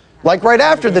reporters, like right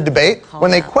after the debate when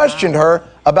they questioned her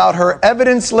about her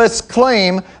evidence-less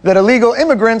claim that illegal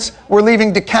immigrants were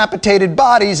leaving decapitated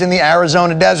bodies in the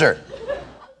Arizona desert.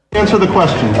 Answer the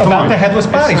question. About the headless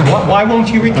bodies. Why won't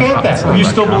you recant that? You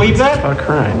still believe that? Start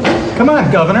crying. Come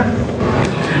on, Governor.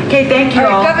 Okay, thank you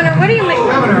all. Governor, what do you mean?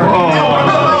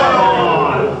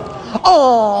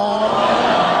 Oh,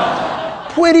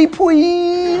 pretty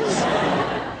please.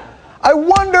 I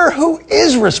wonder who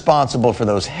is responsible for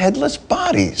those headless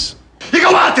bodies. You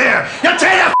go out there, you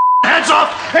tear their heads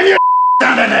off, and you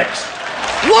down their necks.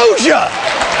 Lucia!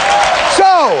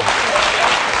 So,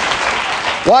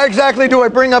 why exactly do I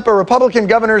bring up a Republican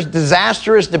governor's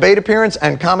disastrous debate appearance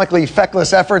and comically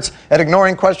feckless efforts at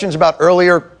ignoring questions about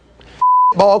earlier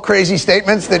ball crazy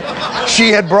statements that she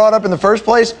had brought up in the first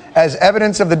place as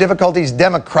evidence of the difficulties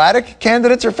Democratic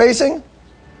candidates are facing?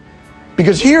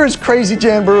 Because here is crazy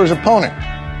Jan Brewer's opponent,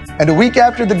 and a week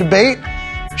after the debate,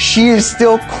 she is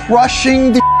still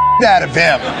crushing the out of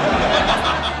him.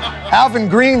 Alvin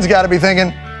Green's got to be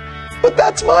thinking, but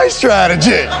that's my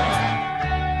strategy.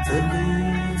 The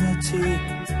lunatic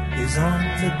is on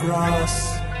the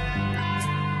grass.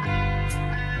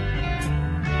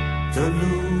 The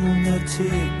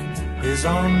lunatic is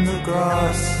on the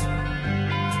grass.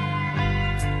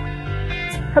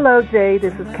 Hello, Jay.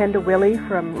 This is Kenda Willie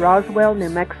from Roswell, New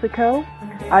Mexico.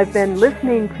 I've been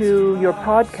listening to your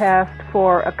podcast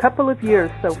for a couple of years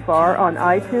so far on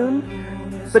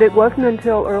iTunes, but it wasn't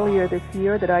until earlier this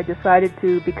year that I decided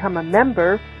to become a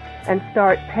member and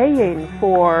start paying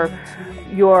for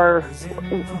your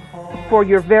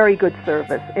very good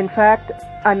service. In fact,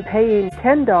 I'm paying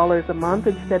 $10 a month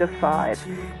instead of $5,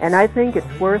 and I think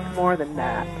it's worth more than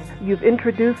that. You've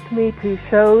introduced me to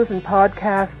shows and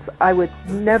podcasts I would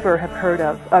never have heard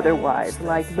of otherwise,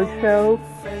 like The Show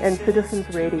and Citizens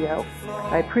Radio.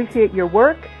 I appreciate your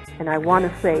work, and I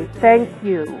want to say thank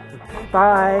you.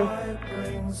 Bye.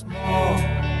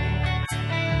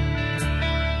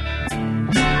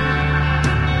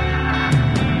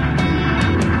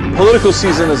 Political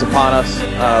season is upon us.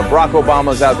 Barack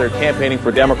Obama's out there campaigning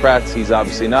for Democrats. He's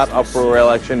obviously not up for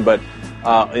re-election, but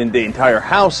in the entire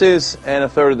House is, and a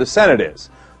third of the Senate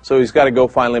is. So he's got to go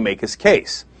finally make his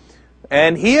case.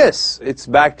 And he is. It's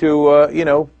back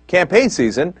to, campaign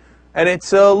season, and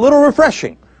it's a little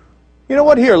refreshing. You know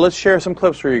what? Here, let's share some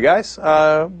clips for you guys.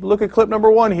 Look at clip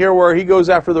number 1 here where he goes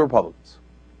after the Republicans.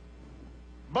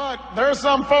 But there are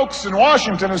some folks in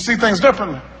Washington who see things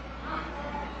differently.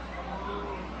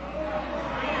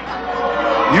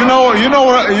 You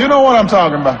know what I'm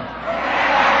talking about.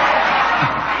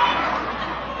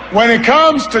 When it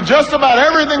comes to just about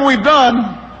everything we've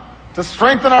done to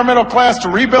strengthen our middle class, to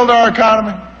rebuild our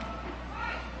economy,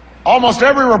 almost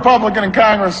every Republican in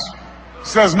Congress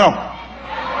says no.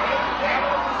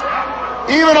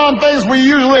 Even on things we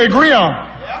usually agree on,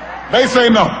 they say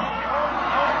no.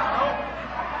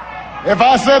 If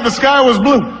I said the sky was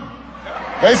blue,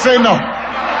 they say no.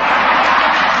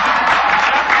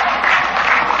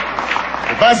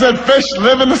 If I said fish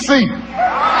live in the sea,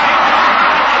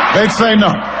 they'd say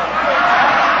no.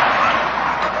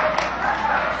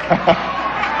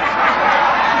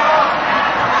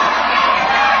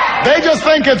 They just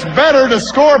think it's better to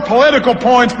score political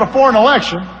points before an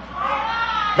election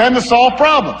than to solve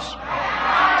problems.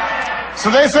 So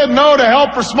they said no to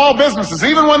help for small businesses,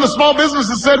 even when the small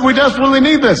businesses said we desperately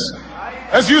need this.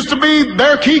 This used to be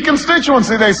their key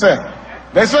constituency, they said.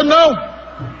 They said no.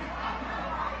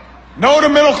 No to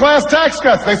middle class tax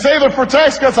cuts. They say they're for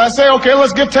tax cuts. I say, okay,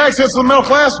 let's give tax cuts to the middle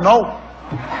class. No.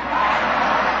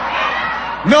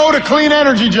 No to clean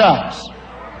energy jobs.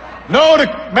 No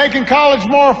to making college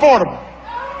more affordable.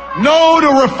 No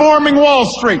to reforming Wall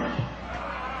Street.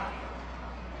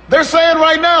 They're saying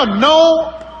right now,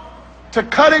 no to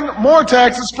cutting more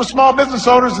taxes for small business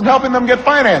owners and helping them get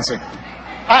financing.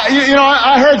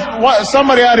 I heard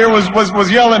somebody out here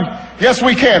was yelling, yes,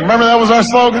 we can. Remember that was our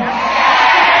slogan?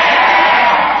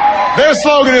 Their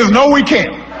slogan is, no, we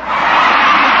can't.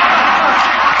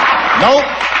 No.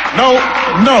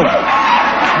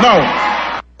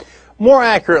 More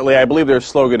accurately, I believe their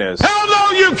slogan is, hell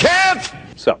no, you can't!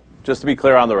 So, just to be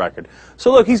clear on the record.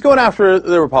 So look, he's going after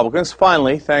the Republicans,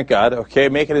 finally, thank God, okay,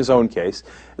 making his own case.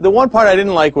 The one part I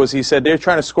didn't like was he said they're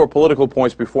trying to score political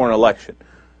points before an election.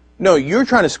 No, you're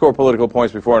trying to score political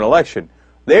points before an election.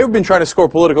 They've been trying to score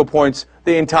political points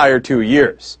the entire 2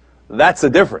 years. That's the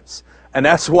difference. And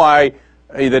that's why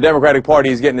the Democratic Party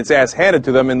is getting its ass handed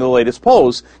to them in the latest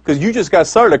polls, because you just got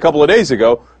started a couple of days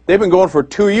ago. They've been going for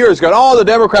 2 years, going, oh, the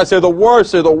Democrats, they're the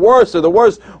worst, they're the worst, they're the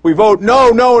worst. We vote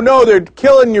no, they're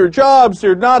killing your jobs,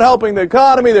 they're not helping the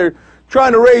economy, they're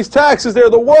trying to raise taxes, they're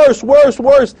the worst,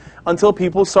 until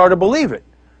people start to believe it.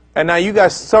 And now you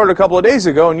guys started a couple of days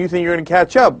ago, and you think you're going to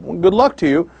catch up. Well, good luck to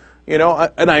you. You know,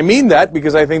 and I mean that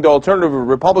because I think the alternative of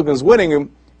Republicans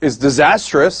winning is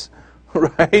disastrous,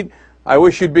 right? I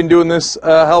wish you'd been doing this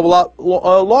a hell of a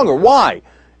lot longer. Why?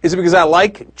 Is it because I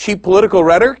like cheap political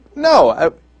rhetoric?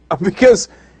 No, because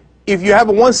if you have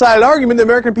a one-sided argument, the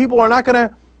American people are not going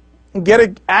to get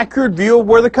an accurate view of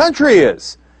where the country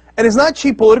is. And it's not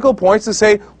cheap political points to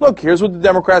say, look, here's what the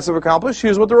Democrats have accomplished,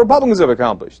 here's what the Republicans have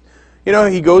accomplished. You know,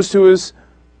 he goes to his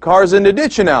cars in the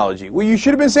ditch analogy. Well, you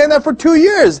should have been saying that for 2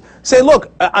 years. Say,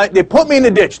 look, they put me in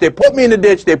the ditch, they put me in the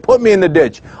ditch, they put me in the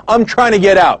ditch. I'm trying to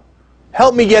get out.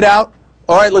 Help me get out.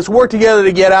 All right, let's work together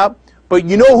to get out. But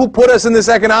you know who put us in this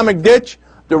economic ditch?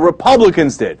 The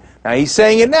Republicans did. Now, he's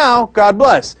saying it now, God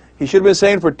bless. He should have been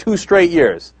saying it for 2 straight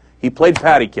years. He played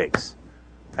patty cakes.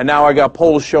 And now I got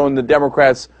polls showing the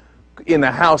Democrats in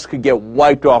the House could get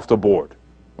wiped off the board.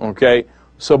 Okay?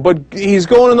 So, but he's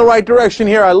going in the right direction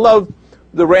here. I love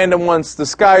the random ones. The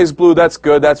sky is blue, that's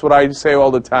good. That's what I say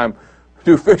all the time.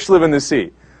 Do fish live in the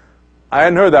sea? I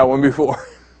hadn't heard that one before.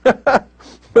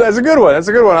 But that's a good one. That's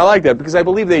a good one. I like that because I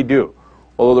believe they do,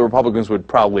 although the Republicans would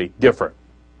probably differ.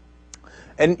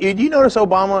 And do you notice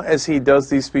Obama, as he does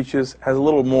these speeches, has a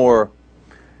little more,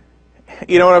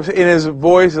 you know what I'm saying, in his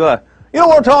voice, you know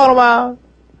what I'm talking about?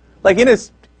 Like in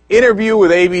his interview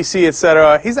with ABC,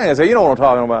 etc., he's not going to say, you know what I'm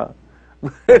talking about.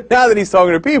 Now that he's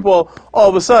talking to people, all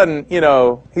of a sudden, you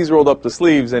know, he's rolled up the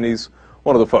sleeves and he's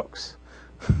one of the folks.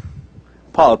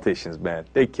 Politicians, man,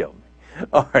 they kill me.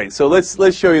 All right, so let's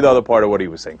show you the other part of what he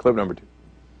was saying. Clip number 2.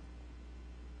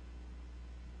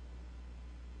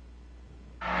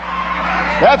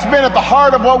 That's been at the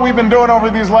heart of what we've been doing over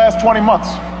these last 20 months.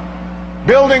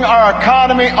 Building our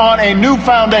economy on a new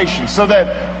foundation so that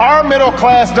our middle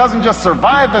class doesn't just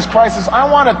survive this crisis. I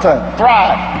want it to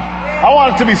thrive. I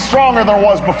want it to be stronger than it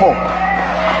was before.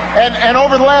 And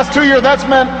over the last 2 years, that's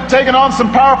meant taking on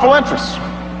some powerful interests.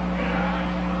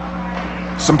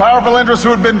 Some powerful interests who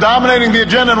had been dominating the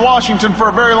agenda in Washington for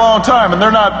a very long time, and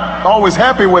they're not always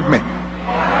happy with me.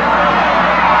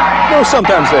 No,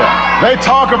 sometimes they are. They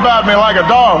talk about me like a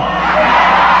dog.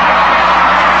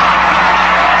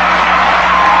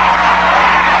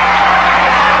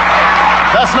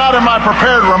 That's not in my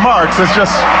prepared remarks, it's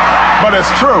just, but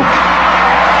it's true.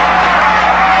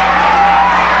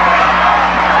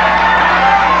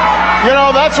 You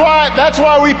know, that's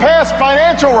why we passed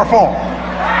financial reform,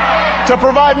 to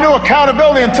provide new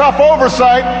accountability and tough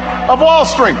oversight of Wall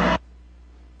Street.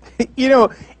 You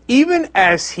know, even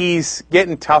as he's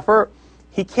getting tougher,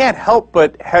 he can't help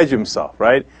but hedge himself,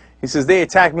 right? He says, they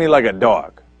attacked me like a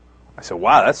dog. I said,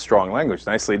 wow, that's strong language.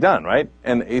 Nicely done, right?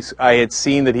 And I had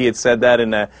seen that he had said that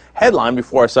in a headline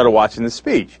before I started watching the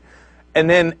speech. And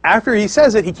then after he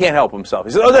says it, he can't help himself.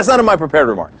 He says, oh, that's not in my prepared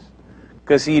remarks.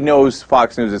 Because he knows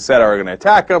Fox News, et cetera, are going to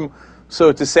attack him.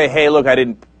 So to say, hey, look, I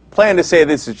didn't plan to say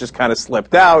this, it just kind of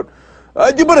slipped out.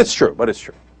 But it's true,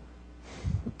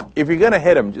 If you're going to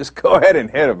hit him, just go ahead and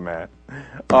hit him, man.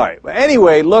 All right. But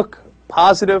anyway, look,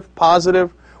 positive.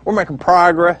 We're making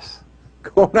progress.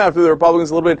 Going after the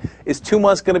Republicans a little bit. Is 2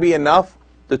 months going to be enough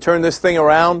to turn this thing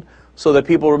around so that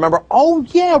people remember, oh,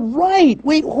 yeah, right.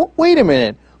 Wait a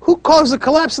minute. Who caused the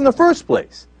collapse in the first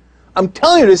place? I'm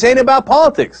telling you, this ain't about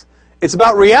politics. It's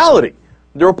about reality.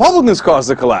 The Republicans caused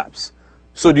the collapse.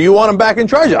 So do you want them back in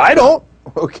charge? I don't.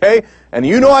 Okay? And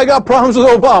you know I got problems with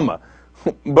Obama.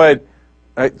 But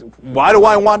why do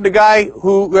I want the guy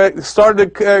who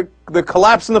started the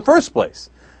collapse in the first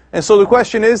place? And so the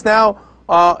question is now,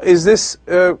 is this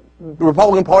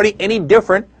Republican Party any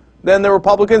different than the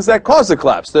Republicans that caused the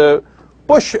collapse, the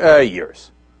Bush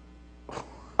years?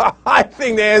 I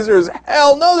think the answer is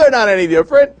hell no, they're not any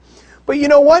different. But you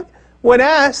know what? When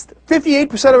asked,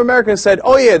 58% of Americans said,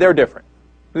 oh yeah, they're different.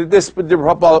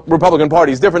 The Republican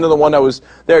Party is different than the one that was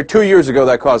there 2 years ago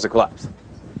that caused the collapse.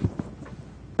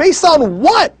 Based on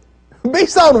what?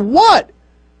 Based on what?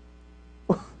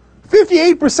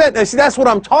 58%. Now, see, that's what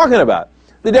I'm talking about.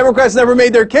 The Democrats never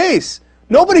made their case.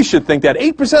 Nobody should think that.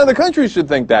 8% of the country should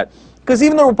think that. Because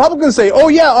even the Republicans say, oh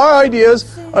yeah, our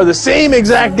ideas are the same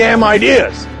exact damn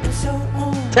ideas.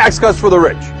 Tax cuts for the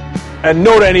rich. And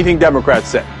no to anything Democrats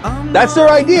say. That's their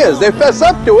ideas. They fess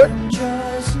up to it.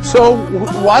 So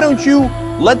why don't you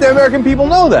let the American people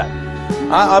know that?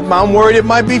 I'm worried it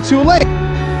might be too late.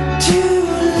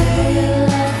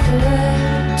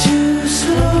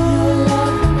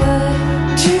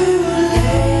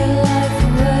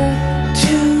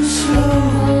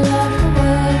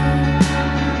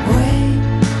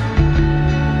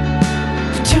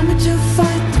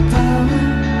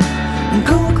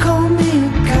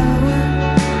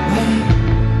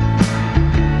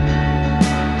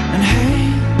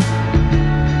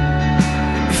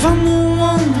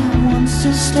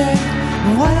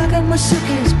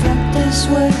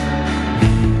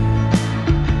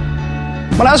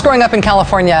 When I was growing up in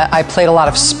California, I played a lot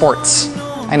of sports.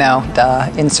 I know,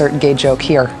 insert gay joke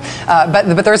here.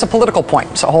 But there's a political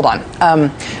point, so hold on.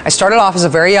 I started off as a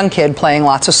very young kid playing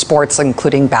lots of sports,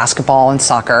 including basketball and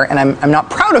soccer, and I'm not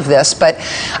proud of this, but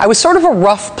I was sort of a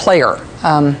rough player.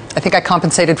 I think I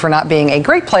compensated for not being a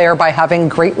great player by having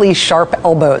greatly sharp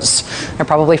elbows. I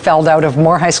probably fouled out of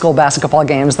more high school basketball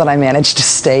games than I managed to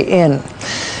stay in.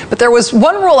 But there was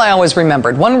one rule I always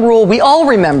remembered, one rule we all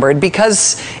remembered,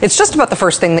 because it's just about the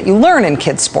first thing that you learn in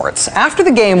kids' sports. After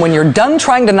the game, when you're done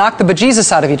trying to knock the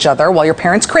bejesus out of each other while your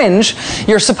parents cringe,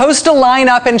 you're supposed to line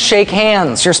up and shake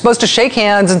hands. You're supposed to shake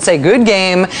hands and say good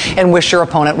game and wish your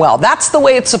opponent well. That's the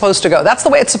way it's supposed to go. That's the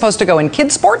way it's supposed to go in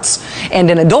kids' sports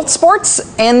and in adult sports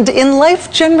and in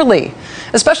life generally,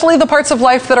 especially the parts of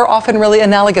life that are often really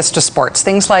analogous to sports,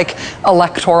 things like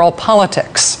electoral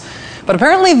politics. But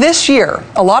apparently this year,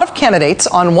 a lot of candidates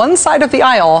on one side of the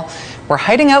aisle were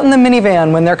hiding out in the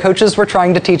minivan when their coaches were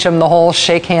trying to teach them the whole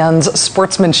shake hands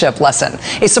sportsmanship lesson.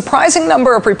 A surprising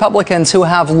number of Republicans who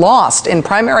have lost in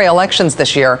primary elections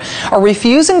this year are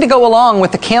refusing to go along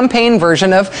with the campaign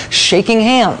version of shaking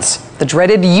hands, the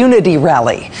dreaded unity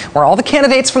rally, where all the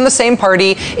candidates from the same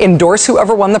party endorse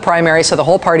whoever won the primary so the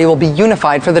whole party will be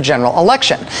unified for the general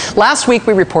election. Last week,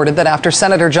 we reported that after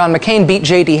Senator John McCain beat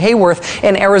J.D. Hayworth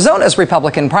in Arizona's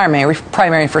Republican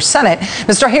primary for Senate,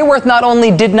 Mr. Hayworth not only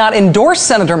did not endorse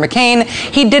Senator McCain,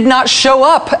 he did not show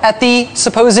up at the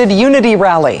supposed unity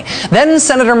rally. Then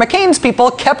Senator McCain's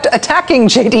people kept attacking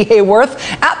J.D. Hayworth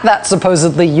at that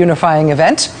supposedly unifying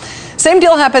event. Same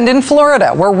deal happened in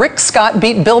Florida, where Rick Scott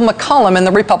beat Bill McCollum in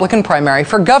the Republican primary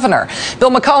for governor. Bill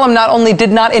McCollum not only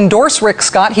did not endorse Rick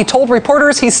Scott, he told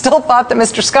reporters he still thought that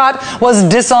Mr. Scott was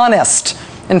dishonest.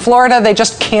 In Florida, they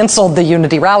just canceled the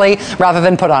unity rally rather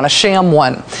than put on a sham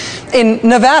one. In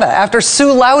Nevada, after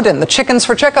Sue Loudon, the Chickens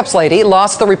for Checkups lady,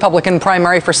 lost the Republican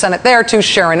primary for Senate there to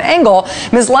Sharon Engel,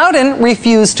 Ms. Loudon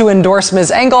refused to endorse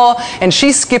Ms. Engel, and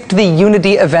she skipped the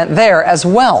unity event there as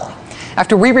well.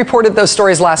 After we reported those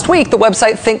stories last week, the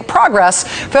website Think Progress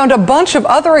found a bunch of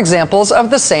other examples of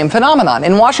the same phenomenon.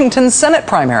 In Washington's Senate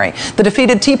primary, the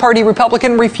defeated Tea Party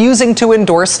Republican refusing to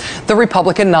endorse the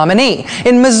Republican nominee.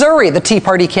 In Missouri, the Tea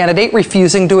Party candidate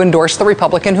refusing to endorse the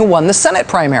Republican who won the Senate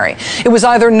primary. It was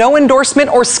either no endorsement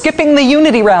or skipping the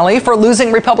unity rally for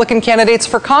losing Republican candidates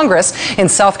for Congress in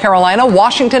South Carolina,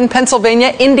 Washington,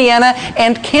 Pennsylvania, Indiana,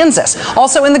 and Kansas.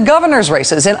 Also in the governor's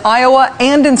races in Iowa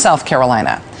and in South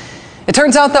Carolina. It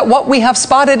turns out that what we have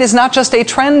spotted is not just a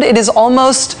trend, it is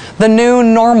almost the new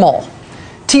normal.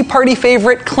 Tea Party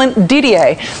favorite Clint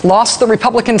Didier lost the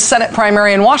Republican Senate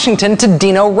primary in Washington to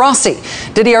Dino Rossi.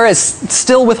 Didier is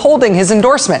still withholding his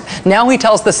endorsement. Now he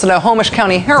tells the Snohomish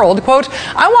County Herald, quote,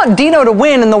 "I want Dino to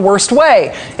win in the worst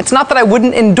way. It's not that I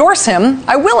wouldn't endorse him.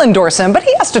 I will endorse him, but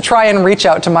he has to try and reach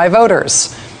out to my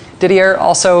voters." Didier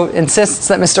also insists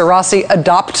that Mr. Rossi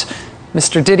adopt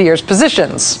Mr. Didier's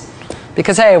positions.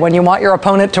 Because, hey, when you want your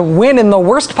opponent to win in the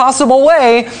worst possible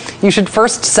way, you should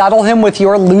first saddle him with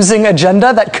your losing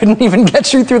agenda that couldn't even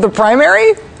get you through the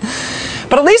primary.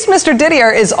 But at least Mr. Didier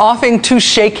is offering to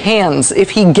shake hands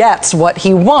if he gets what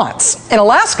he wants. In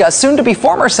Alaska, soon-to-be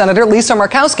former Senator Lisa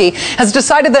Murkowski has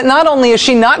decided that not only is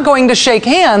she not going to shake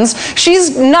hands,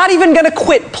 she's not even going to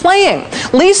quit playing.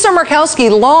 Lisa Murkowski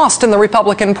lost in the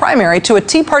Republican primary to a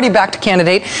Tea Party-backed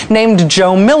candidate named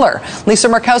Joe Miller. Lisa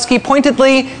Murkowski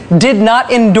pointedly did not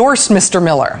endorse Mr.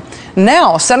 Miller.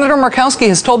 Now, Senator Murkowski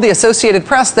has told the Associated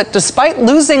Press that despite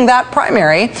losing that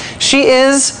primary, she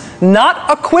is not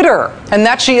a quitter, and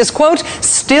that she is, quote,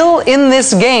 still in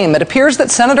this game. It appears that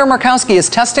Senator Murkowski is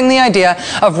testing the idea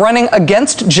of running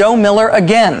against Joe Miller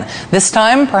again, this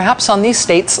time perhaps on the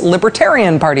state's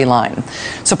Libertarian Party line.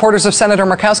 Supporters of Senator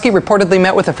Murkowski reportedly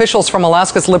met with officials from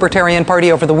Alaska's Libertarian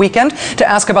Party over the weekend to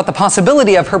ask about the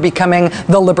possibility of her becoming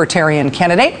the Libertarian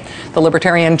candidate. The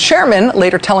Libertarian chairman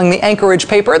later telling the Anchorage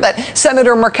paper that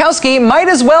Senator Murkowski might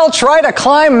as well try to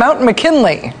climb Mount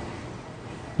McKinley.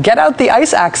 Get out the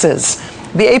ice axes.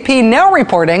 The AP now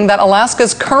reporting that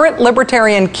Alaska's current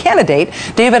Libertarian candidate,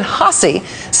 David Hassie,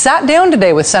 sat down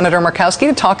today with Senator Murkowski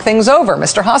to talk things over.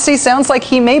 Mr. Hassie sounds like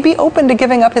he may be open to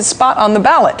giving up his spot on the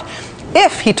ballot.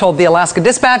 If, he told the Alaska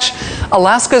Dispatch,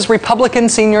 Alaska's Republican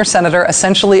senior senator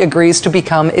essentially agrees to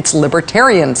become its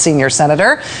Libertarian senior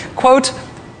senator, quote,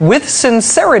 with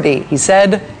sincerity, he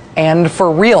said, and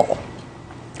for real.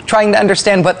 Trying to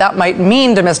understand what that might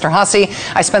mean to Mr. Hassie,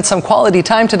 I spent some quality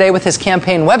time today with his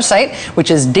campaign website,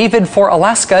 which is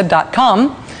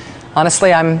davidforalaska.com.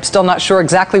 Honestly, I'm still not sure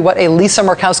exactly what a Lisa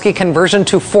Murkowski conversion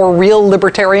to for real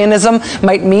libertarianism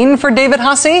might mean for David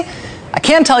Hassie. I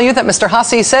can tell you that Mr.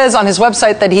 Hassie says on his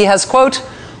website that he has, quote,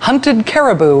 hunted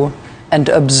caribou and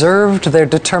observed their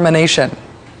determination.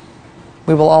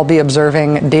 We will all be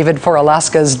observing David for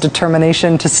Alaska's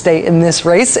determination to stay in this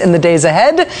race in the days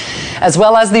ahead, as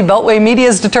well as the Beltway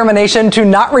media's determination to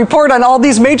not report on all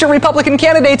these major Republican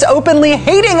candidates openly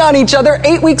hating on each other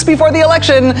 8 weeks before the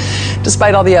election,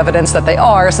 despite all the evidence that they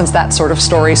are, since that sort of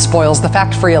story spoils the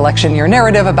fact-free election year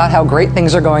narrative about how great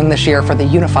things are going this year for the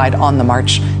unified On the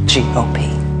March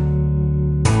GOP.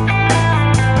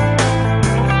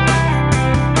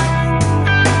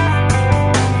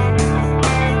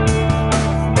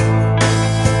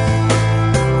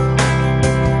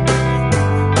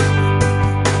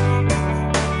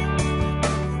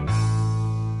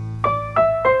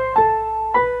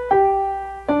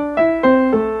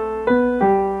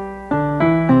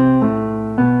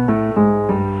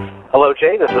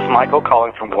 Jay, this is Michael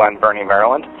calling from Glen Burnie,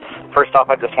 Maryland. First off,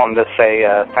 I just wanted to say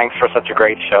thanks for such a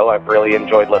great show. I've really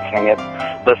enjoyed listening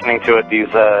to it this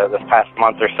past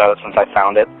month or so since I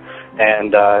found it,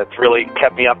 and it's really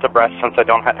kept me abreast of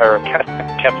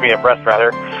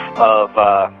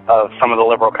some of the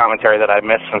liberal commentary that I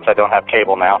missed since I don't have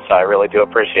cable now. So I really do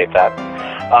appreciate that.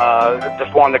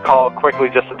 Just wanted to call quickly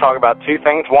just to talk about two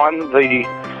things. One, the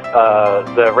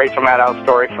Rachel Maddow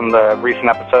story from the recent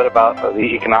episode about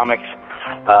the economics.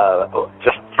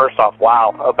 Just first off,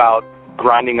 wow, about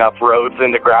grinding up roads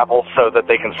into gravel so that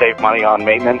they can save money on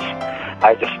maintenance.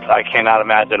 I cannot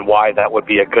imagine why that would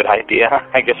be a good idea.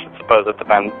 I suppose it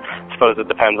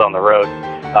depends on the road.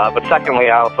 But secondly,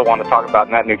 I also want to talk about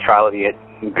net neutrality at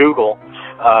Google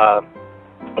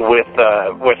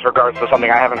with regards to something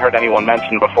I haven't heard anyone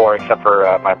mention before except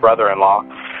for my brother-in-law.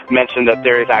 Mentioned that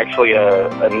there is actually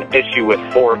an issue with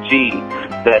 4G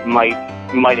that might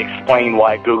explain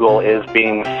why Google is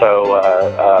being so,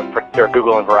 or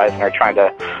Google and Verizon are trying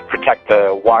to protect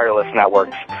the wireless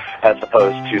networks as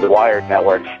opposed to the wired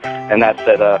networks, and that's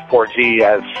that 4G,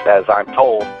 as I'm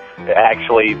told,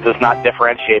 actually does not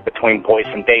differentiate between voice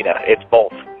and data. It's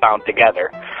both. bound together.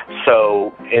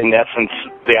 So in essence,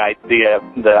 the idea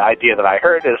that I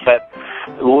heard is that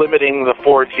limiting the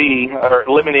 4G or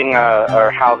limiting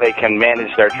or how they can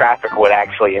manage their traffic would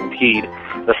actually impede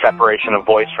the separation of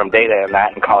voice from data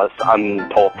and cause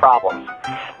untold problems.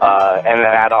 And then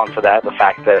add on to that the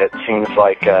fact that it seems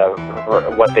like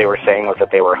what they were saying was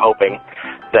that they were hoping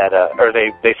that, or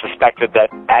they suspected that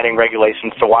adding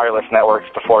regulations to wireless networks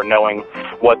before knowing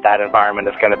what that environment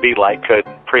is going to be like could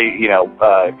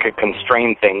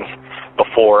constrain things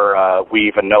before we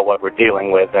even know what we're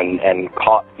dealing with and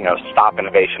stop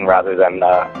innovation rather than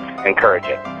encourage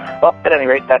it. Well, at any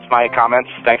rate, that's my comments.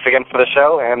 Thanks again for the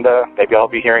show, and maybe I'll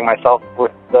be hearing myself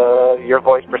with your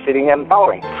voice preceding and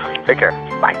following. Take care.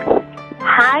 Bye.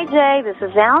 Hi, Jay. This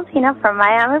is Valentina from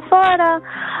Miami, Florida.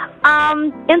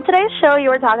 In today's show, you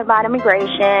were talking about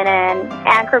immigration and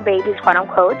anchor babies, quote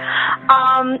unquote.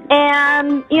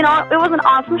 And, you know, it was an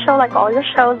awesome show like all your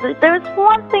shows. But there's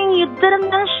one thing you didn't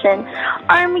mention.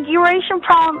 Our immigration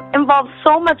problem involves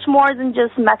so much more than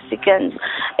just Mexicans.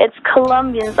 It's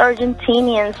Colombians,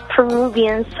 Argentinians,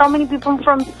 Peruvians, so many people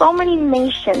from so many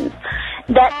nations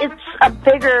that it's a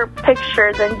bigger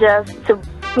picture than just to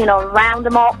round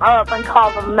them all up and call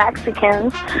them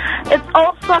Mexicans. It's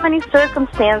also many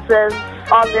circumstances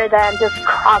other than just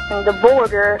crossing the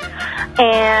border.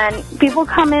 And people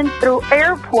come in through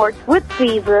airports with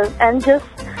visas and just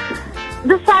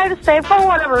decide to stay for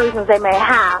whatever reasons they may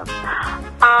have.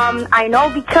 I know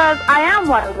because I am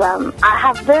one of them. I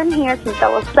have been here since I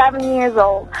was 7 years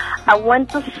old. I went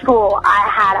to school. I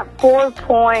had a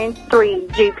 4.3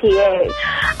 GPA.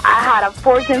 I had a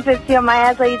 1450 on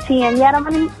my SAT, and yet I'm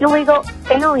an illegal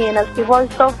alien, as people are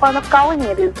so fond of calling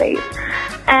me these days.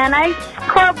 And I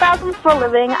scrub bathrooms for a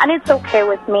living, and it's okay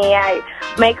with me. I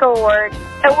make it work.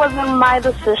 It wasn't my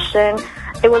decision.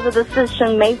 It was a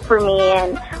decision made for me,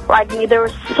 and like me, there were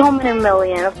so many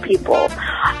million of people.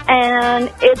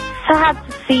 And it's sad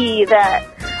to see that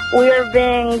we are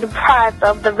being deprived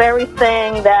of the very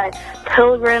thing that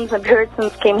pilgrims and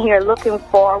Puritans came here looking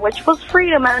for, which was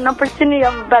freedom and an opportunity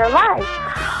of a better life.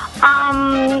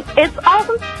 It's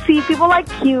awesome to see people like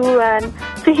you and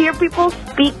to hear people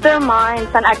speak their minds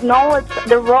and acknowledge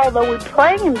the role that we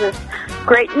play in this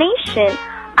great nation.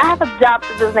 I have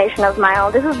adopted this nation as my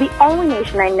own. This is the only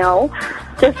nation I know.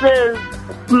 This is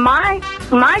my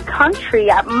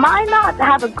country. I might not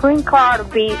have a green card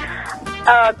to be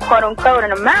quote-unquote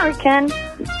an American,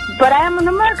 but I am an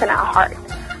American at heart.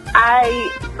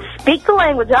 I speak the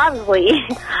language, obviously.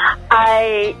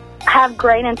 I have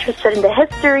great interest in the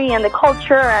history and the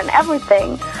culture and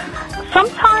everything.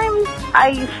 Sometimes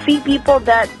I see people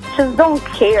that just don't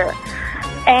care,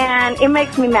 and it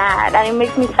makes me mad, and it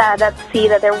makes me sad to see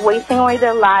that they're wasting away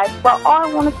their lives, but all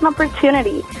I want is an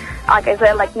opportunity. Like I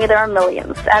said, like me, there are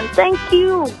millions. And thank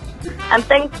you, and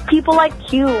thank people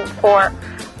like you for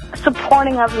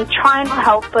supporting us and trying to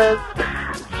help us.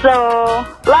 So,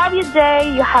 love you,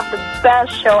 Jay. You have the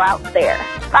best show out there.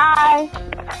 Bye.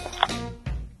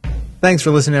 Thanks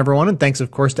for listening, everyone, and thanks, of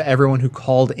course, to everyone who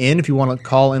called in. If you want to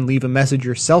call and leave a message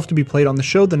yourself to be played on the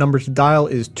show, the number to dial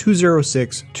is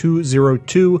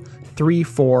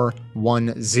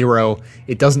 206-202-3410.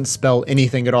 It doesn't spell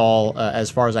anything at all, as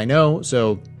far as I know,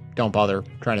 so don't bother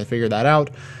trying to figure that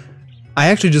out. I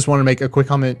actually just want to make a quick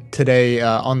comment today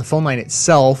on the phone line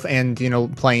itself and,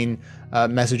 playing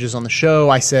messages on the show.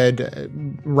 I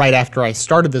said right after I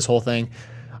started this whole thing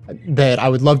that I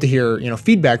would love to hear,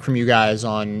 feedback from you guys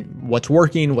on what's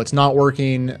working, what's not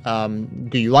working.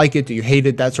 Do you like it? Do you hate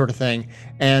it? That sort of thing.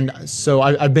 And so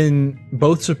I've been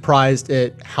both surprised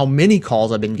at how many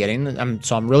calls I've been getting.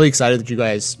 So I'm really excited that you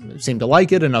guys seem to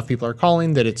like it. Enough people are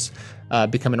calling that it's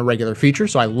becoming a regular feature.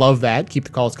 So I love that. Keep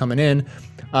the calls coming in.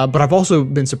 But I've also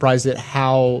been surprised at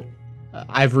how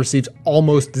I've received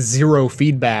almost zero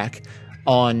feedback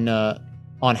on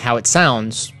how it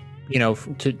sounds,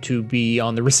 to be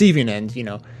on the receiving end,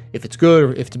 if it's good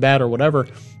or if it's bad or whatever.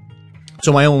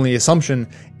 So my only assumption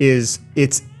is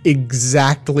it's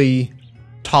exactly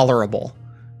tolerable.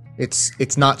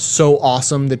 It's not so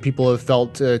awesome that people have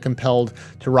felt compelled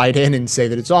to write in and say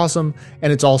that it's awesome,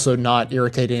 and it's also not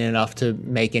irritating enough to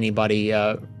make anybody,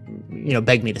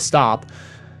 beg me to stop.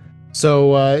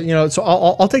 So, so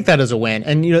I'll take that as a win.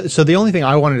 And, so the only thing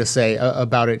I wanted to say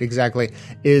about it exactly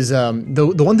is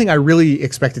the one thing I really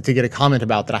expected to get a comment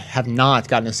about that I have not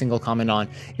gotten a single comment on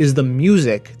is the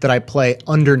music that I play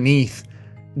underneath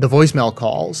the voicemail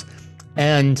calls.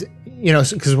 And,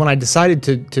 because when I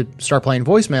decided to start playing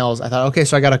voicemails, I thought, okay,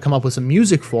 so I got to come up with some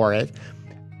music for it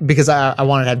because I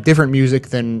wanted to have different music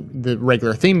than the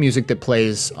regular theme music that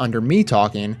plays under me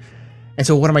talking. And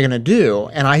so what am I going to do?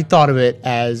 And I thought of it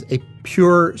as a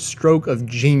pure stroke of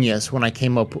genius when I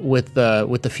came up with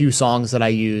the few songs that I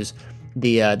use,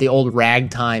 the old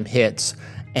ragtime hits,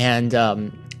 and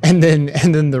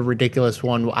then the ridiculous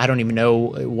one. I don't even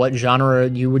know what genre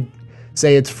you would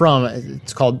say it's from.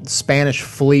 It's called Spanish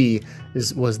Flea.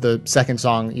 Was the second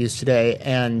song used today,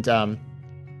 and I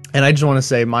just want to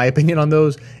say my opinion on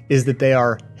those is that they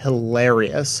are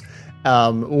hilarious.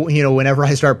 Whenever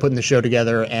I start putting the show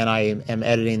together and I am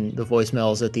editing the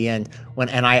voicemails at the end,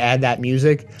 and I add that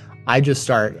music, I just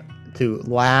start to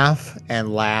laugh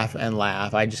and laugh and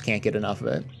laugh. I just can't get enough of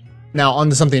it. Now, on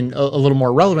to something a little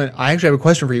more relevant. I actually have a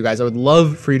question for you guys. I would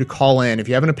love for you to call in if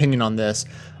you have an opinion on this.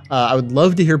 I would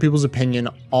love to hear people's opinion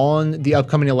on the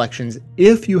upcoming elections.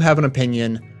 If you have an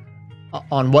opinion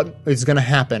on what is going to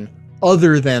happen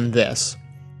other than this,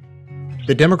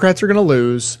 the Democrats are going to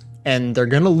lose, and they're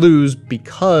going to lose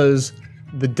because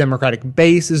the Democratic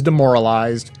base is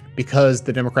demoralized, because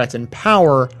the Democrats in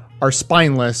power are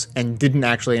spineless and didn't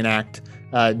actually enact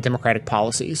Democratic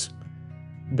policies.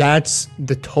 That's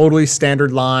the totally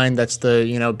standard line. That's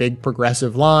the, big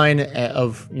progressive line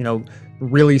of,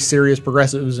 really serious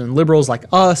progressives and liberals like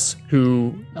us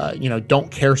who, don't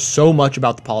care so much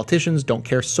about the politicians, don't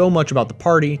care so much about the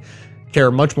party, care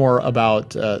much more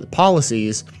about the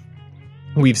policies.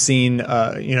 We've seen,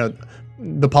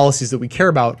 the policies that we care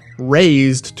about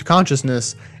raised to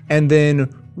consciousness and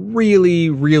then really,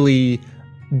 really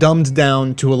dumbed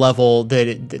down to a level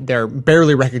that they're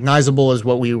barely recognizable as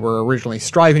what we were originally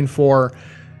striving for.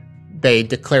 They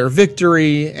declare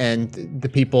victory, and the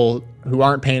people who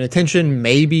aren't paying attention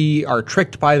maybe are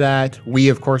tricked by that. We,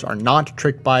 of course, are not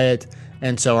tricked by it,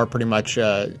 and so are pretty much,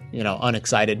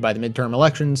 unexcited by the midterm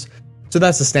elections. So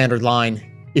that's the standard line.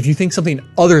 If you think something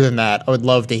other than that, I would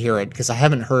love to hear it, because I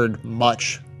haven't heard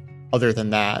much other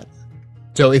than that.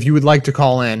 So if you would like to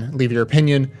call in, leave your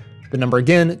opinion. The number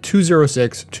again,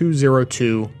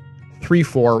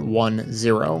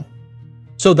 206-202-3410.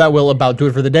 So that will about do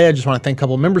it for the day. I just want to thank a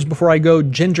couple of members before I go.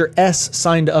 Ginger S.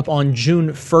 signed up on June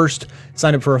 1st,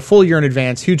 signed up for a full year in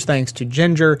advance. Huge thanks to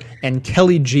Ginger. And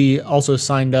Kelly G. also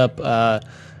signed up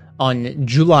on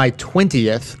July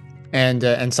 20th.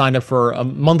 And signed up for a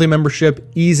monthly membership,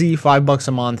 easy, $5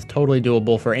 a month, totally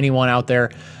doable for anyone out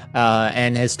there,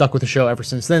 and has stuck with the show ever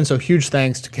since then. So huge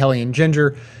thanks to Kelly and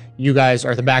Ginger. You guys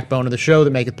are the backbone of the show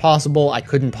that make it possible. I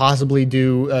couldn't possibly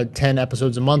do 10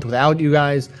 episodes a month without you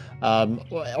guys,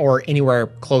 or anywhere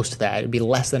close to that. It'd be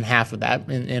less than half of that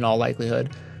in all likelihood.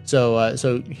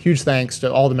 So huge thanks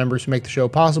to all the members who make the show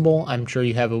possible. I'm sure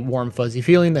you have a warm, fuzzy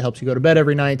feeling that helps you go to bed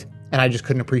every night, and I just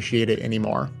couldn't appreciate it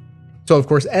anymore. So, of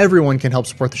course, everyone can help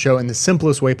support the show in the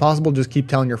simplest way possible. Just keep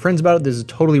telling your friends about it. This is a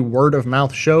totally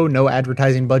word-of-mouth show. No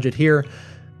advertising budget here.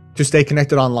 To stay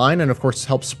connected online and, of course,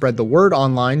 help spread the word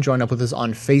online, join up with us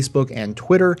on Facebook and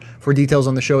Twitter. For details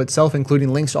on the show itself,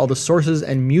 including links to all the sources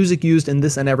and music used in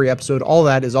this and every episode, all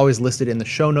that is always listed in the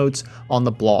show notes on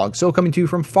the blog. So, coming to you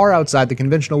from far outside the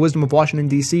conventional wisdom of Washington,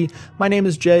 D.C., my name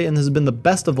is Jay, and this has been the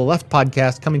Best of the Left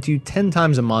podcast, coming to you 10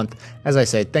 times a month. As I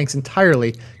say, thanks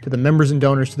entirely to the members and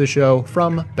donors to the show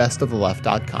from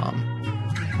bestoftheleft.com.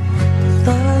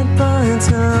 It's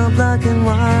now black and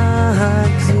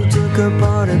white, 'cause you took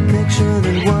apart a picture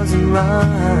that wasn't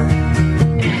right.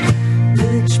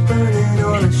 Pitch burning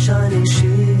on a shining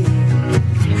sheet,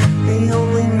 the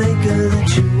only maker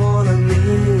that you wanna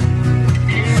meet.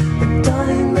 A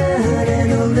dying man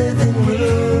in a living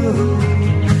room,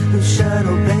 whose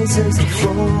shadow paces the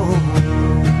floor.